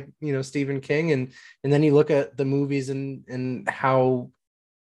sound like, Stephen King. And then you look at the movies and how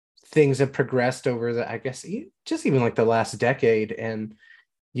things have progressed over the, I guess, just even like the last decade, and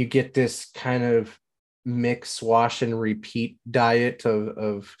you get this kind of mix, wash, and repeat diet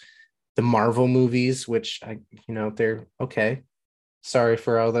of the Marvel movies, which they're okay. Sorry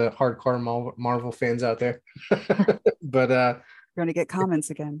for all the hardcore Marvel fans out there, but You're going to get comments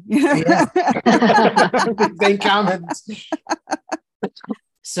again. yeah, they comments.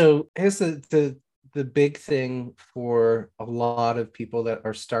 So here's the big thing for a lot of people that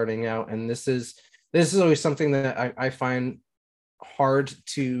are starting out, and this is always something that I find hard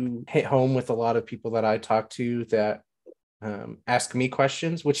to hit home with a lot of people that I talk to that ask me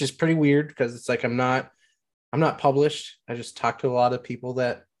questions, which is pretty weird because it's like I'm not published. I just talk to a lot of people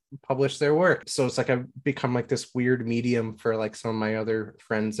that publish their work. So it's like I've become like this weird medium for like some of my other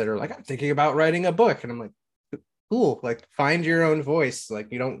friends that are like, I'm thinking about writing a book. And I'm like, cool, like find your own voice.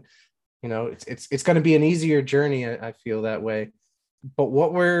 Like you don't, it's going to be an easier journey. I feel that way. But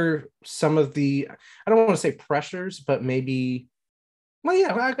what were some of the, I don't want to say pressures, but maybe, well,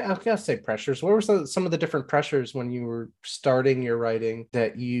 yeah, I gotta say pressures. What were some of the different pressures when you were starting your writing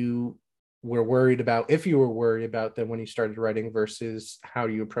that you were worried about, if you were worried about them when you started writing versus how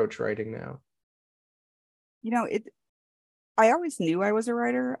you approach writing now? I always knew I was a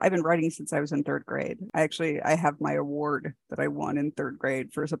writer. I've been writing since I was in third grade. I have my award that I won in third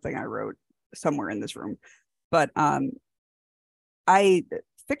grade for something I wrote somewhere in this room. But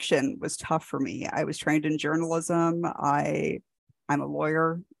fiction was tough for me. I was trained in journalism. I'm a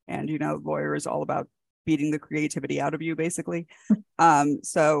lawyer, and lawyer is all about beating the creativity out of you, basically.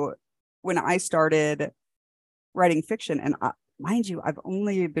 So when I started writing fiction, and mind you, I've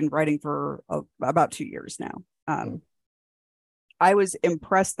only been writing for about 2 years now. I was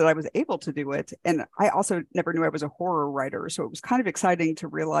impressed that I was able to do it. And I also never knew I was a horror writer. So it was kind of exciting to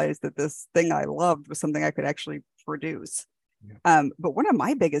realize that this thing I loved was something I could actually produce. Yeah. But one of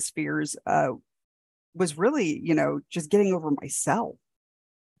my biggest fears was really, just getting over myself.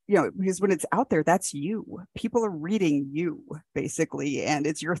 Because when it's out there, that's you. People are reading you, basically. And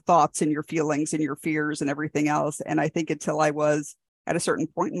it's your thoughts and your feelings and your fears and everything else. And I think until I was at a certain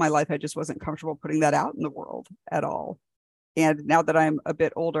point in my life, I just wasn't comfortable putting that out in the world at all. And now that I'm a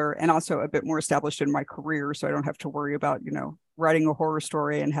bit older and also a bit more established in my career, so I don't have to worry about, writing a horror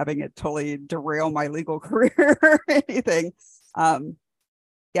story and having it totally derail my legal career or anything.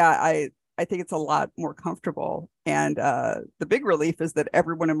 I think it's a lot more comfortable. And the big relief is that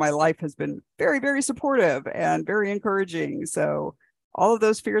everyone in my life has been very, very supportive and very encouraging. So all of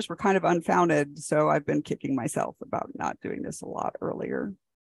those fears were kind of unfounded. So I've been kicking myself about not doing this a lot earlier.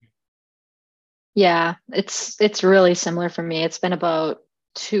 Yeah, it's really similar for me. It's been about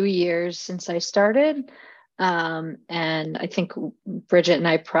 2 years since I started. And I think Bridget and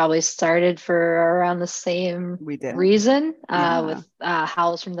I probably started for around the same reason, with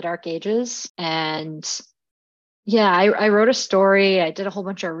Howls from the Dark Ages. And yeah, I wrote a story. I did a whole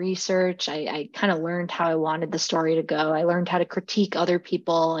bunch of research. I kind of learned how I wanted the story to go. I learned how to critique other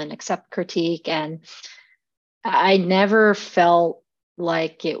people and accept critique. And I never felt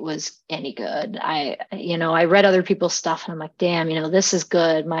like it was any good. I read other people's stuff and I'm like, damn, this is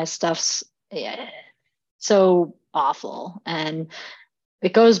good. My stuff's so awful. And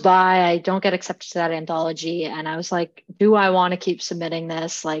it goes by, I don't get accepted to that anthology. And I was like, do I want to keep submitting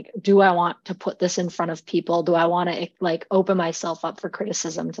this? Like, do I want to put this in front of people? Do I want to like open myself up for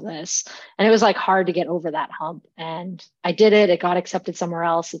criticism to this? And it was like hard to get over that hump. And I did it. It got accepted somewhere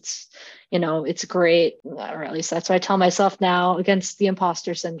else. It's, it's great. Or at least that's what I tell myself now, against the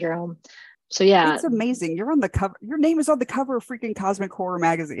imposter syndrome. So yeah, it's amazing. You're on the cover. Your name is on the cover of freaking Cosmic Horror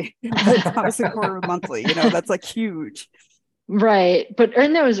magazine, Cosmic Horror Monthly. That's like huge. Right. But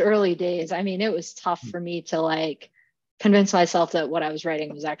in those early days, I mean, it was tough for me to like convince myself that what I was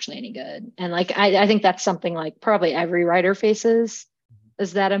writing was actually any good. And like, I think that's something like probably every writer faces,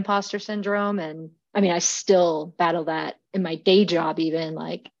 is that imposter syndrome. And I mean, I still battle that in my day job, even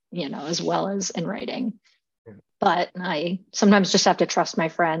like, as well as in writing. But I sometimes just have to trust my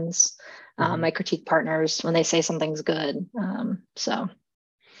friends, my critique partners, when they say something's good.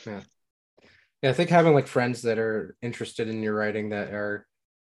 Yeah, I think having like friends that are interested in your writing, that are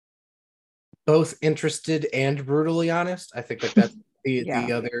both interested and brutally honest, I think like that's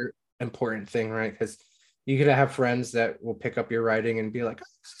the other important thing, right? Because you could have friends that will pick up your writing and be like,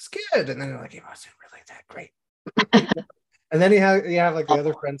 oh, this is good, and then they're like, it wasn't really that great. And then you have like the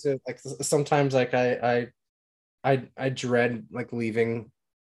other friends who like sometimes like I dread like leaving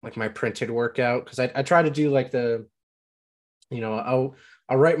like my printed work out, because I try to do like the,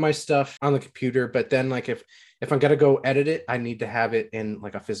 I'll write my stuff on the computer, but then like if I'm gonna go edit it, I need to have it in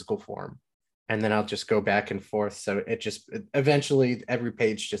like a physical form. and then I'll just go back and forth. So eventually every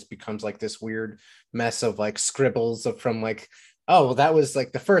page just becomes like this weird mess of like scribbles from like, oh, well, that was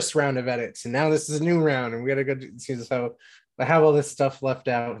like the first round of edits, and now this is a new round, and we gotta go see. So I have all this stuff left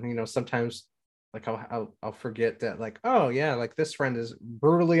out, and sometimes like I'll forget that, like, oh yeah, like this friend is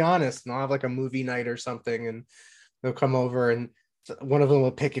brutally honest, and I'll have like a movie night or something, and they'll come over, and one of them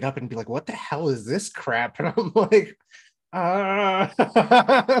will pick it up and be like, what the hell is this crap? And I'm like, like,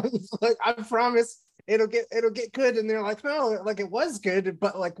 I promise it'll get good. And they're like, no, like it was good,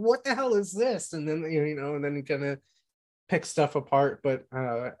 but like, what the hell is this? And then and then you kind of pick stuff apart. But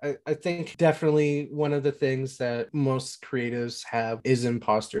I think definitely one of the things that most creatives have is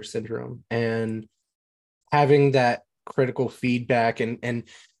imposter syndrome, and having that critical feedback, and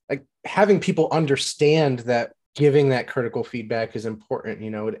like having people understand that giving that critical feedback is important.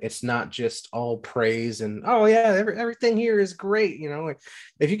 It's not just all praise and, oh yeah, everything here is great. Like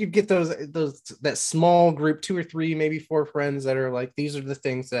if you could get that small group, 2 or 3, maybe 4 friends that are like, these are the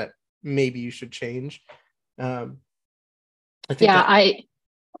things that maybe you should change. I think I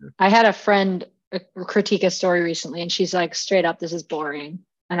had a friend critique a story recently, and she's like, straight up, this is boring.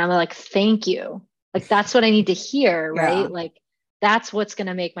 And I'm like, thank you. Like, that's what I need to hear, right? Like, that's what's going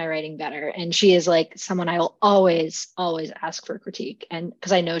to make my writing better. And she is like someone I will always, always ask for critique. And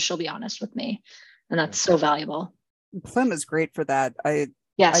because I know she'll be honest with me. And that's so valuable. Clem is great for that. I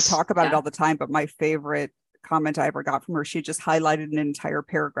talk about it all the time, but my favorite comment I ever got from her, she just highlighted an entire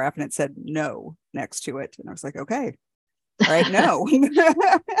paragraph and it said no next to it. And I was like, okay, all right, no.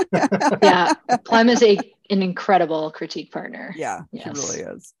 Yeah. Clem is an incredible critique partner. Yeah, yes. She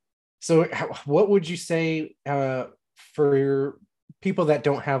really is. So what would you say for people that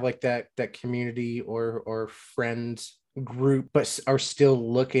don't have like that community or friend group, but are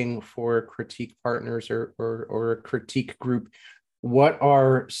still looking for critique partners or a critique group? What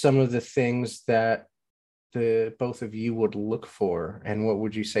are some of the things that the both of you would look for, and what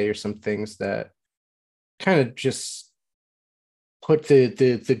would you say are some things that kind of just put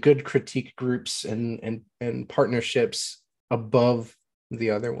the good critique groups and partnerships above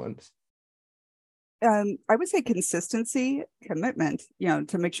the other ones? I would say consistency, commitment,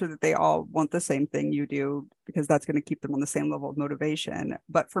 to make sure that they all want the same thing you do, because that's going to keep them on the same level of motivation.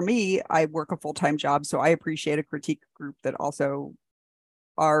 But for me, I work a full-time job, so I appreciate a critique group that also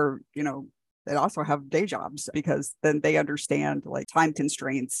are, that also have day jobs, because then they understand like time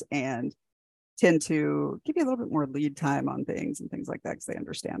constraints and tend to give you a little bit more lead time on things and things like that, because they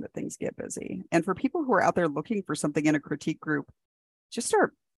understand that things get busy. And for people who are out there looking for something in a critique group, just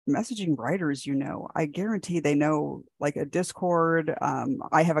start messaging writers. I guarantee they know like a Discord.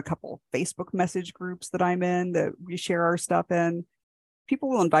 I have a couple Facebook message groups that I'm in that we share our stuff in. People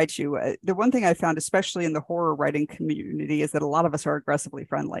will invite you. The one thing I found, especially in the horror writing community, is that a lot of us are aggressively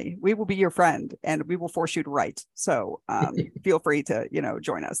friendly. We will be your friend and we will force you to write. So feel free to,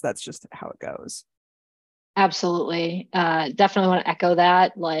 join us. That's just how it goes. Absolutely. Definitely want to echo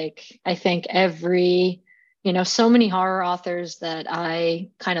that. Like, I think so many horror authors that I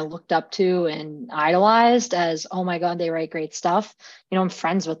kind of looked up to and idolized as, oh my God, they write great stuff. I'm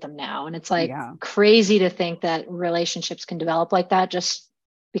friends with them now. And it's like crazy to think that relationships can develop like that just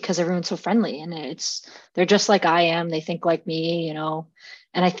because everyone's so friendly. And they're just like I am. They think like me, And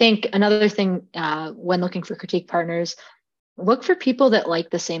I think another thing when looking for critique partners, look for people that like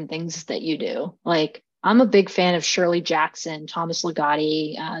the same things that you do. Like, I'm a big fan of Shirley Jackson, Thomas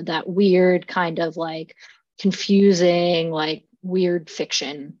Ligotti, that weird kind of like confusing, like weird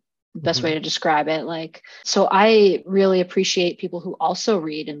fiction, best way to describe it. Like, so I really appreciate people who also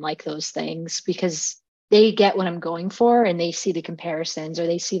read and like those things, because they get what I'm going for and they see the comparisons or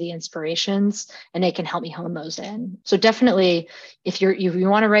they see the inspirations and they can help me hone those in. So definitely, if you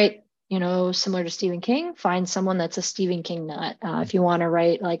want to write, similar to Stephen King, find someone that's a Stephen King nut. If you want to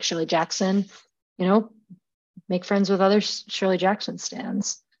write like Shirley Jackson, make friends with other Shirley Jackson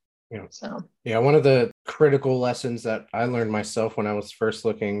stans. One of the critical lessons that I learned myself when I was first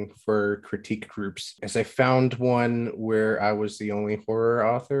looking for critique groups is I found one where I was the only horror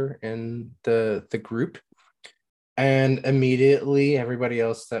author in the group, and immediately everybody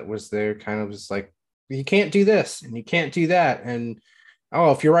else that was there kind of was like, you can't do this and you can't do that, and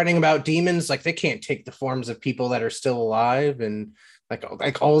if you're writing about demons, like they can't take the forms of people that are still alive, and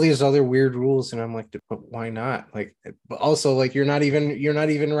like all these other weird rules. And I'm like, but why not? Like, but also like you're not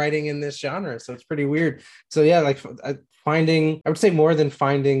even writing in this genre, so it's pretty weird. So yeah, like I would say more than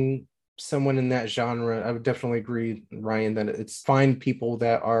finding someone in that genre, I would definitely agree, Ryan, that it's find people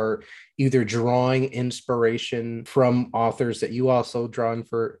that are either drawing inspiration from authors that you also draw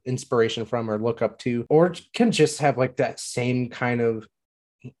for inspiration from or look up to, or can just have like that same kind of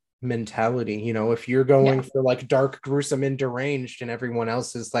mentality. You know, if you're going for like dark, gruesome, and deranged, and everyone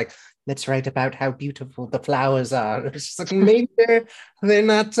else is like, let's write about how beautiful the flowers are. It's just like, maybe they're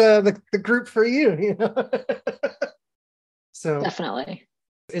not the group for you, you know? So Definitely.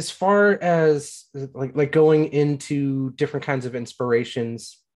 as far as like going into different kinds of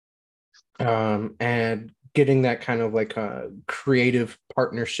inspirations, and getting that kind of like a creative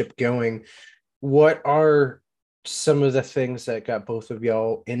partnership going, what are some of the things that got both of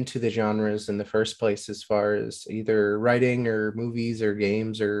y'all into the genres in the first place, as far as either writing or movies or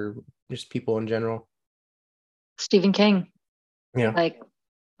games or just people in general? Stephen King. Yeah. Like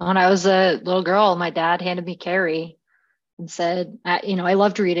when I was a little girl, my dad handed me Carrie and said, I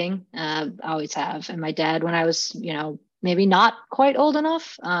loved reading, I always have. And my dad, when I was, maybe not quite old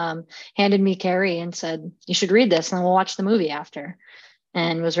enough, handed me Carrie and said, you should read this and then we'll watch the movie after.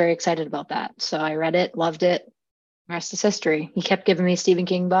 And was very excited about that. So I read it, loved it. The rest is history. He kept giving me Stephen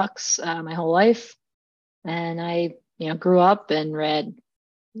King books my whole life. And I, grew up and read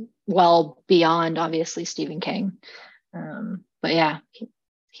well beyond obviously Stephen King. But yeah,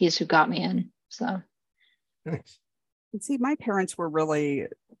 he's who got me in. So. Nice. And see, my parents were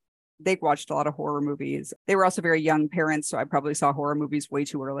they watched a lot of horror movies. They were also very young parents, so I probably saw horror movies way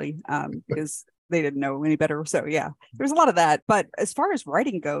too early because they didn't know any better. So yeah, there's a lot of that. But as far as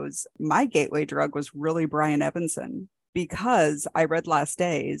writing goes, my gateway drug was really Brian Evanson, because I read Last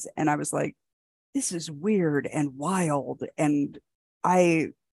Days and I was like, this is weird and wild. And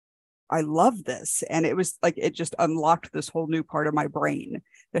I love this. And it was like, it just unlocked this whole new part of my brain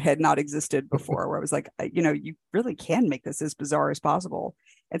that had not existed before, where I was like, you really can make this as bizarre as possible.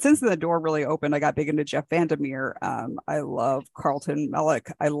 And since the door really opened, I got big into Jeff Vandermeer. I love Carlton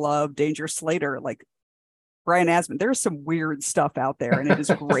Mellick. I love Danger Slater, like Brian Asman. There's some weird stuff out there, and it is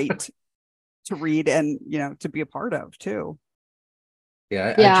great to read and, to be a part of too.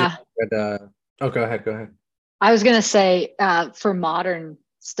 Yeah. Yeah. I just read, go ahead. I was going to say, for modern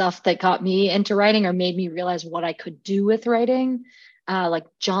stuff that got me into writing or made me realize what I could do with writing, like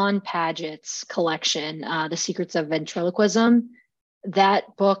John Paget's collection, The Secrets of Ventriloquism.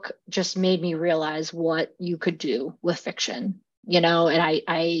 That book just made me realize what you could do with fiction, and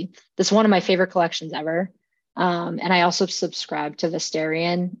I this is one of my favorite collections ever. And I also subscribe to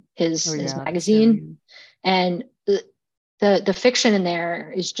Visterion, his magazine. Visterion. And the fiction in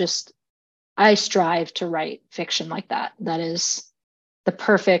there is just, I strive to write fiction like that. That is the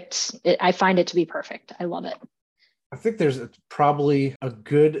perfect, I find it to be perfect. I love it. I think there's probably a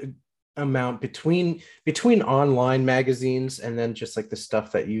good amount between online magazines and then just like the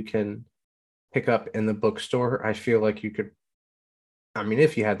stuff that you can pick up in the bookstore. I feel like you could, I mean,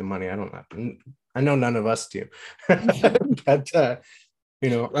 if you had the money, I know none of us do. But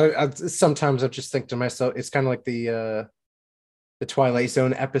I sometimes I just think to myself, it's kind of like the Twilight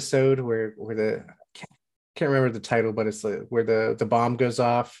Zone episode where the can't remember the title, but it's like where the bomb goes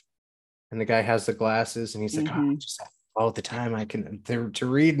off and the guy has the glasses and he's like, oh, just have all the time I can to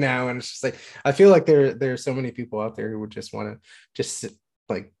read now. And it's just like, I feel like there are so many people out there who would just want to just sit,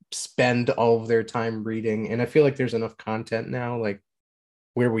 like spend all of their time reading. And I feel like there's enough content now, like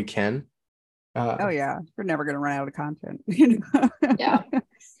where we can. Oh yeah, we're never going to run out of content. Yeah.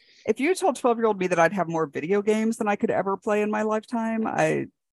 If you told 12-year-old me that I'd have more video games than I could ever play in my lifetime, I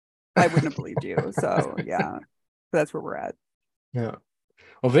wouldn't have believed you. So yeah, that's where we're at. Yeah.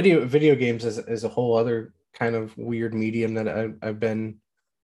 Well, video games is a whole other kind of weird medium that I've been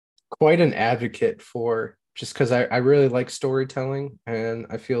quite an advocate for, just because I really like storytelling. And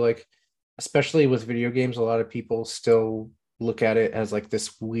I feel like, especially with video games, a lot of people still look at it as like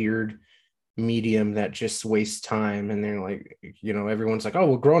this weird medium that just wastes time. And they're like, everyone's like, oh,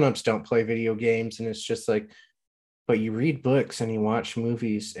 well, grown-ups don't play video games. And it's just like, but you read books and you watch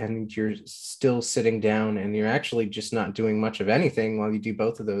movies and you're still sitting down and you're actually just not doing much of anything while you do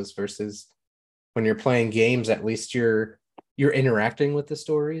both of those, versus when you're playing games, at least you're interacting with the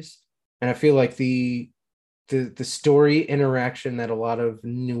stories. And I feel like the story interaction that a lot of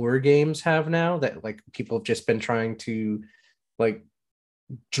newer games have now, that like people have just been trying to like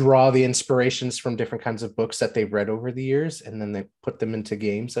draw the inspirations from different kinds of books that they've read over the years and then they put them into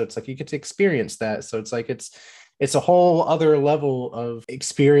games. So it's like you get to experience that. So it's like it's a whole other level of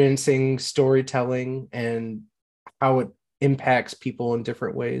experiencing storytelling and how it impacts people in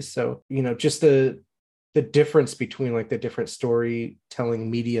different ways. So, just the difference between like the different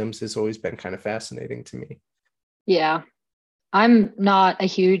storytelling mediums has always been kind of fascinating to me. Yeah. I'm not a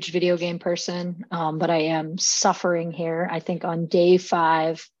huge video game person, but I am suffering here. I think on day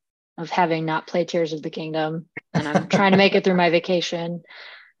 5 of having not played Tears of the Kingdom, and I'm trying to make it through my vacation.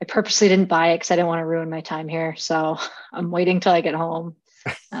 I purposely didn't buy it because I didn't want to ruin my time here. So I'm waiting till I get home.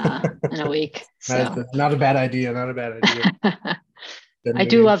 in a week. That So is not a bad idea. Not a bad idea. I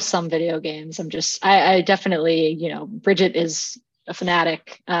do love some video games. I definitely, Bridget is a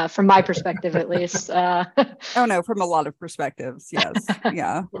fanatic, from my perspective, at least. Oh no, from a lot of perspectives. Yes.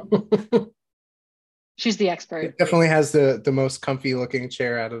 Yeah. She's the expert. It definitely has the most comfy looking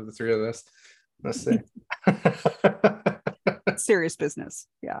chair out of the three of us. Let's say. Serious business.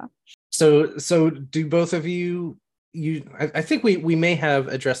 Yeah. So do both of you I think we may have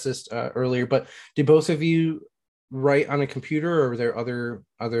addressed this earlier, but do both of you write on a computer, or are there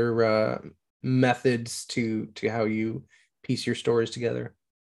other methods to how you piece your stories together?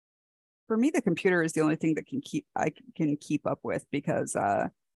 For me, the computer is the only thing that I can keep up with, because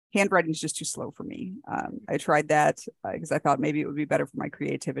handwriting is just too slow for me. I tried that because I thought maybe it would be better for my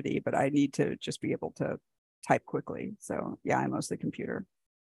creativity, but I need to just be able to type quickly. So yeah, I'm mostly computer.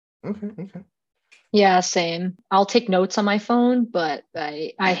 Okay. Yeah, same. I'll take notes on my phone, but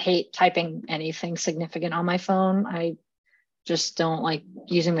I hate typing anything significant on my phone. I just don't like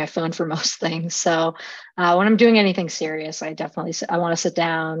using my phone for most things. So when I'm doing anything serious, I want to sit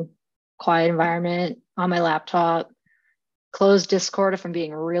down, quiet environment on my laptop, close Discord if I'm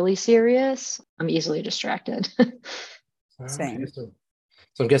being really serious. I'm easily distracted. Same. Okay, so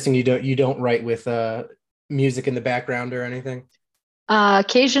I'm guessing you don't write with music in the background or anything?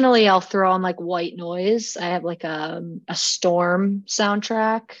 Occasionally I'll throw on like white noise. I have like a storm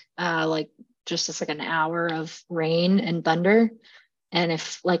soundtrack, like just as like an hour of rain and thunder. And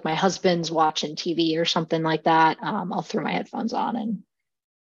if like my husband's watching TV or something like that, I'll throw my headphones on and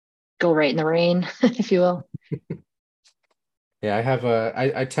go right in the rain, if you will. Yeah,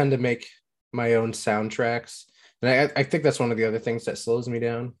 I tend to make my own soundtracks. And I think that's one of the other things that slows me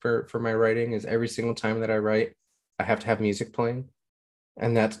down for my writing, is every single time that I write, I have to have music playing.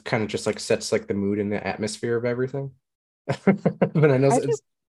 And that kind of just like sets like the mood and the atmosphere of everything. But I know I do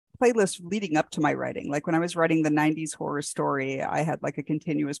playlists leading up to my writing. Like when I was writing the 90s horror story, I had like a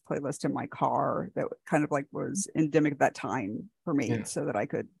continuous playlist in my car that kind of like was endemic at that time for me, so that I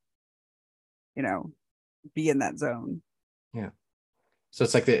could, be in that zone. Yeah. So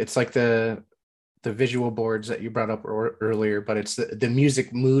it's like the visual boards that you brought up earlier, but it's the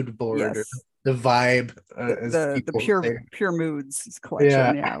music mood board, or Yes. the vibe, The pure moods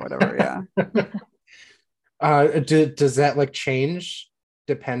collection. Yeah, whatever. Yeah. Does that like change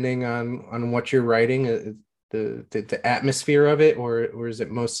depending on what you're writing, the atmosphere of it, or is it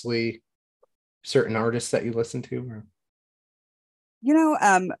mostly certain artists that you listen to? Or?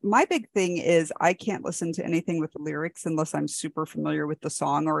 My big thing is I can't listen to anything with lyrics unless I'm super familiar with the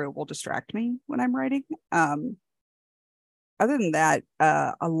song, or it will distract me when I'm writing. Other than that,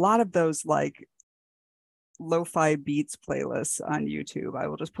 a lot of those like lo-fi beats playlists on YouTube, I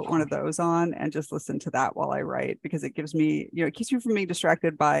will just put one of those on and just listen to that while I write, because it gives me, it keeps me from being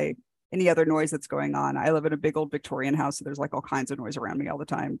distracted by any other noise that's going on. I live in a big old Victorian house, so there's like all kinds of noise around me all the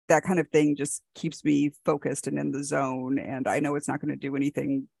time. That kind of thing just keeps me focused and in the zone, and I know it's not going to do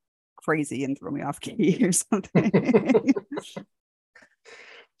anything crazy and throw me off key or something.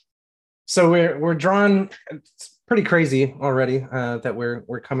 So we're drawn. It's pretty crazy already that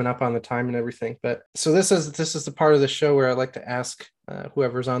we're coming up on the time and everything. But so this is the part of the show where I like to ask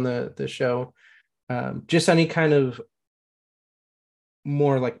whoever's on the show just any kind of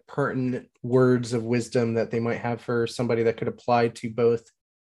more like pertinent words of wisdom that they might have for somebody that could apply to both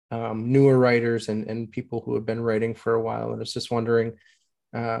newer writers and people who have been writing for a while. And I was just wondering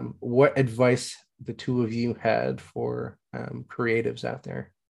what advice the two of you had for creatives out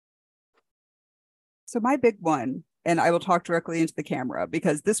there. So my big one, and I will talk directly into the camera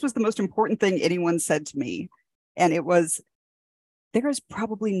because this was the most important thing anyone said to me. And it was, there is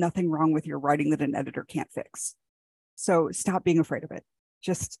probably nothing wrong with your writing that an editor can't fix. So stop being afraid of it.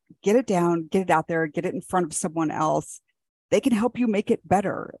 Just get it down, get it out there, get it in front of someone else. They can help you make it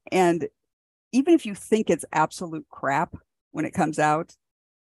better. And even if you think it's absolute crap when it comes out,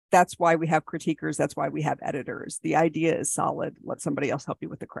 that's why we have critiquers. That's why we have editors. The idea is solid. Let somebody else help you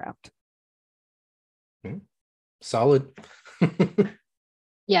with the craft. Solid.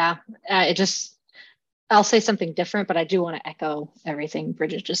 Yeah, I'll say something different, but I do want to echo everything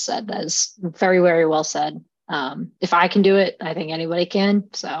Bridget just said. That is very, very well said. If I can do it, I think anybody can.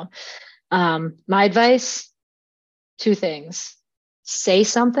 So my advice, two things: say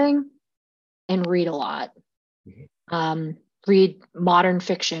something and read a lot. Read modern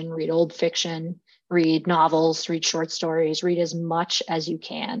fiction, read old fiction, read novels, read short stories, read as much as you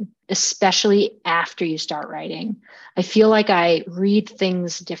can, especially after you start writing. I feel like I read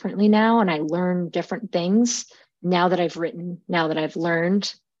things differently now, and I learn different things now that I've written, now that I've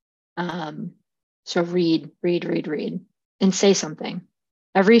learned. So read, and say something.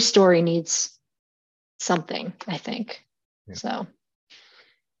 every story needs something, I think. Yeah. So.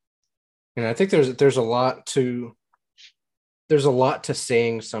 And I think there's a lot to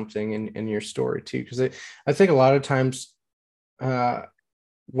saying something in your story too, because I think a lot of times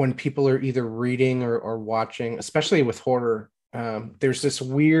when people are either reading or watching, especially with horror, there's this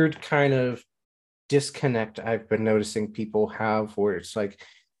weird kind of disconnect I've been noticing people have, where it's like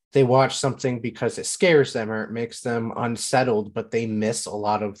they watch something because it scares them or it makes them unsettled, but they miss a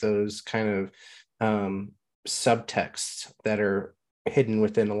lot of those kind of subtexts that are hidden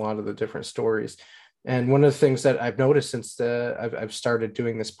within a lot of the different stories. And one of the things that I've noticed since I've started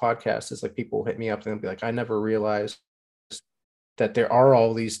doing this podcast is like people hit me up and they'll be like, I never realized that there are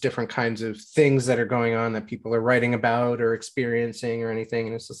all these different kinds of things that are going on that people are writing about or experiencing or anything.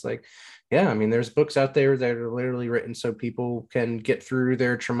 And it's just like, yeah, I mean, there's books out there that are literally written so people can get through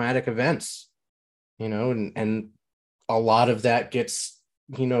their traumatic events, and a lot of that gets,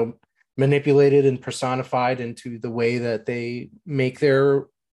 manipulated and personified into the way that they make their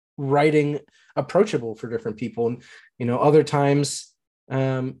writing approachable for different people. And, other times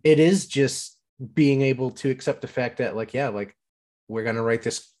it is just being able to accept the fact that we're going to write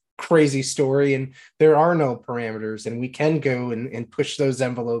this crazy story and there are no parameters and we can go and push those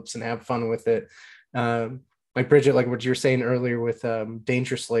envelopes and have fun with it. Like Bridget, like what you were saying earlier with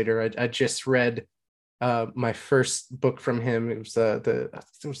Danger Slater, I just read my first book from him. It was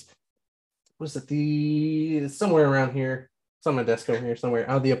somewhere around here. It's on my desk over here somewhere.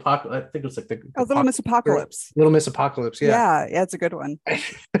 The Apocalypse. I think it was like Little Miss Apocalypse. Little Miss Apocalypse. Yeah, it's a good one.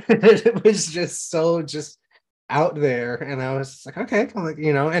 It was just so out there, and I was like, okay,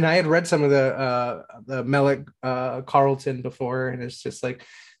 and I had read some of the Melick Carlton before, and it's just like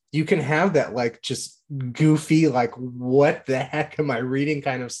you can have that like just goofy, like what the heck am I reading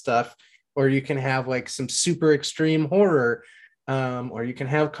kind of stuff, or you can have like some super extreme horror, or you can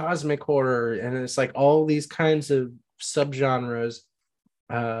have cosmic horror, and it's like all these kinds of subgenres,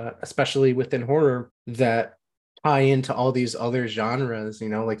 especially within horror, that tie into all these other genres.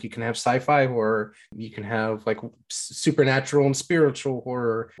 Like you can have sci-fi horror, you can have like supernatural and spiritual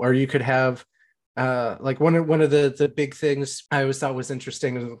horror, or you could have like one of the big things I always thought was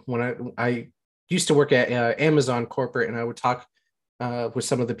interesting is when I used to work at Amazon corporate, and I would talk with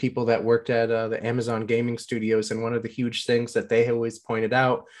some of the people that worked at the Amazon gaming studios, and one of the huge things that they always pointed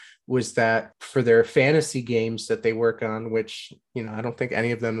out was that for their fantasy games that they work on, which, I don't think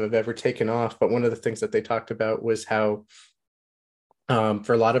any of them have ever taken off, but one of the things that they talked about was how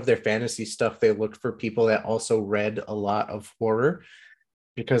for a lot of their fantasy stuff, they looked for people that also read a lot of horror,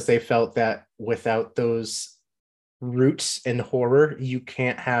 because they felt that without those roots in horror, you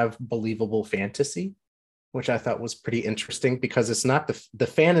can't have believable fantasy, which I thought was pretty interesting, because it's not the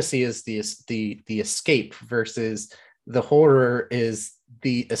fantasy is the escape, versus the horror is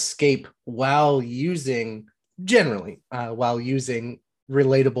the escape while using relatable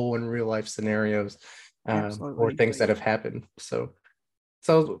and real life scenarios or things that have happened. So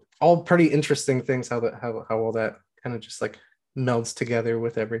all pretty interesting things, how all that kind of just like melds together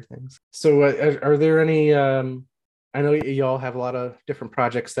with everything. So are there any I know y'all have a lot of different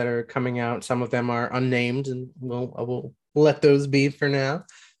projects that are coming out. Some of them are unnamed, and we'll let those be for now.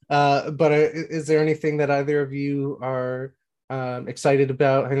 But is there anything that either of you are excited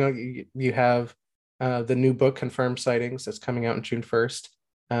about? I know you have the new book, Confirmed Sightings, that's coming out on June 1st.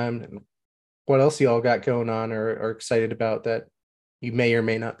 What else y'all got going on or excited about that you may or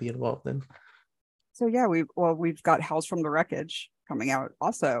may not be involved in? So yeah, we've got Howls from the Wreckage coming out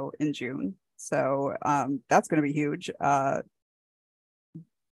also in June. So that's going to be huge.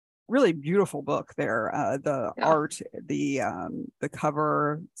 Really beautiful book there. The art, the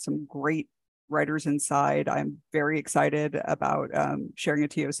cover, some great writers inside. I'm very excited about sharing a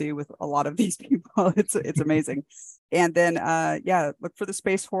TOC with a lot of these people. It's amazing. And then look for the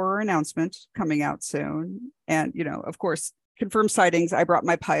space horror announcement coming out soon. And of course, Confirmed Sightings. I brought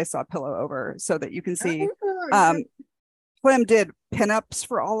my Pia-Saw pillow over so that you can see. Clem did pinups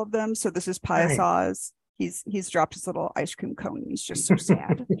for all of them. So this is Pia-Saw's. He's dropped his little ice cream cone. He's just so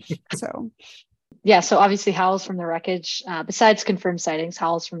sad. So obviously Howls from the Wreckage, besides Confirmed Sightings,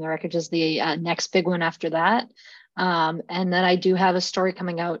 Howls from the Wreckage is the next big one after that. And then I do have a story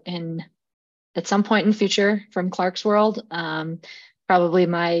coming out at some point in the future from Clark's World. Probably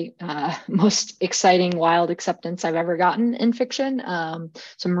my most exciting wild acceptance I've ever gotten in fiction.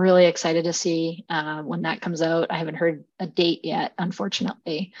 So I'm really excited to see when that comes out. I haven't heard a date yet,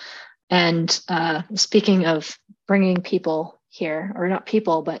 unfortunately. And speaking of bringing people here, or not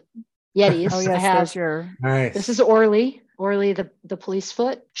people, but Yetis, oh yes, I have. there's your. Nice. This is Orly Orly, the police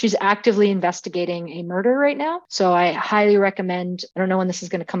foot. She's actively investigating a murder right now. So I highly recommend, I don't know when this is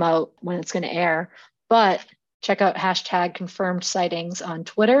going to come out, when it's going to air, but check out hashtag confirmed sightings on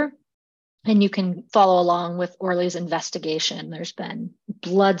Twitter. And you can follow along with Orly's investigation. There's been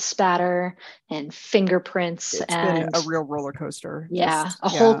blood spatter and fingerprints. It's and been a real roller coaster. Yeah,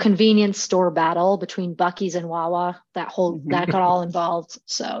 whole convenience store battle between Buc-ee's and Wawa. That got all involved.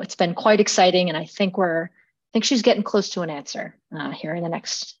 So it's been quite exciting, and I think she's getting close to an answer here in the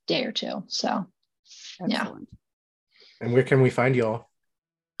next day or two. So, Excellent. And where can we find y'all?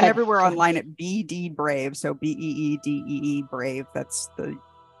 Everywhere online at BD Brave. So BEEDEE Brave. That's the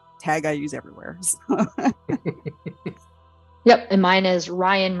tag I use everywhere. Yep, and mine is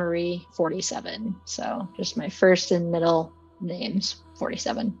Ryan Marie 47. So just my first and middle names,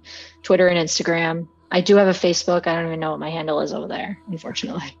 47. Twitter and Instagram. I do have a Facebook. I don't even know what my handle is over there,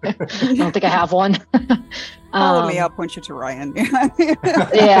 unfortunately. I don't think I have one. Follow me, I'll point you to Ryan.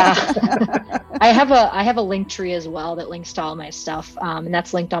 Yeah. I have a link tree as well that links to all my stuff. And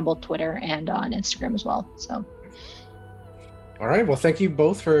that's linked on both Twitter and on Instagram as well. So all right. Well, thank you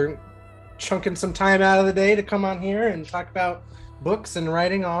both for chunking some time out of the day to come on here and talk about books and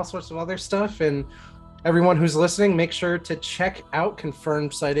writing, all sorts of other stuff. And everyone who's listening, make sure to check out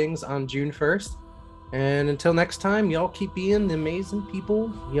Confirmed Sightings on June 1st. And until next time, y'all keep being the amazing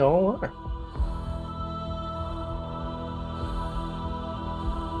people y'all are.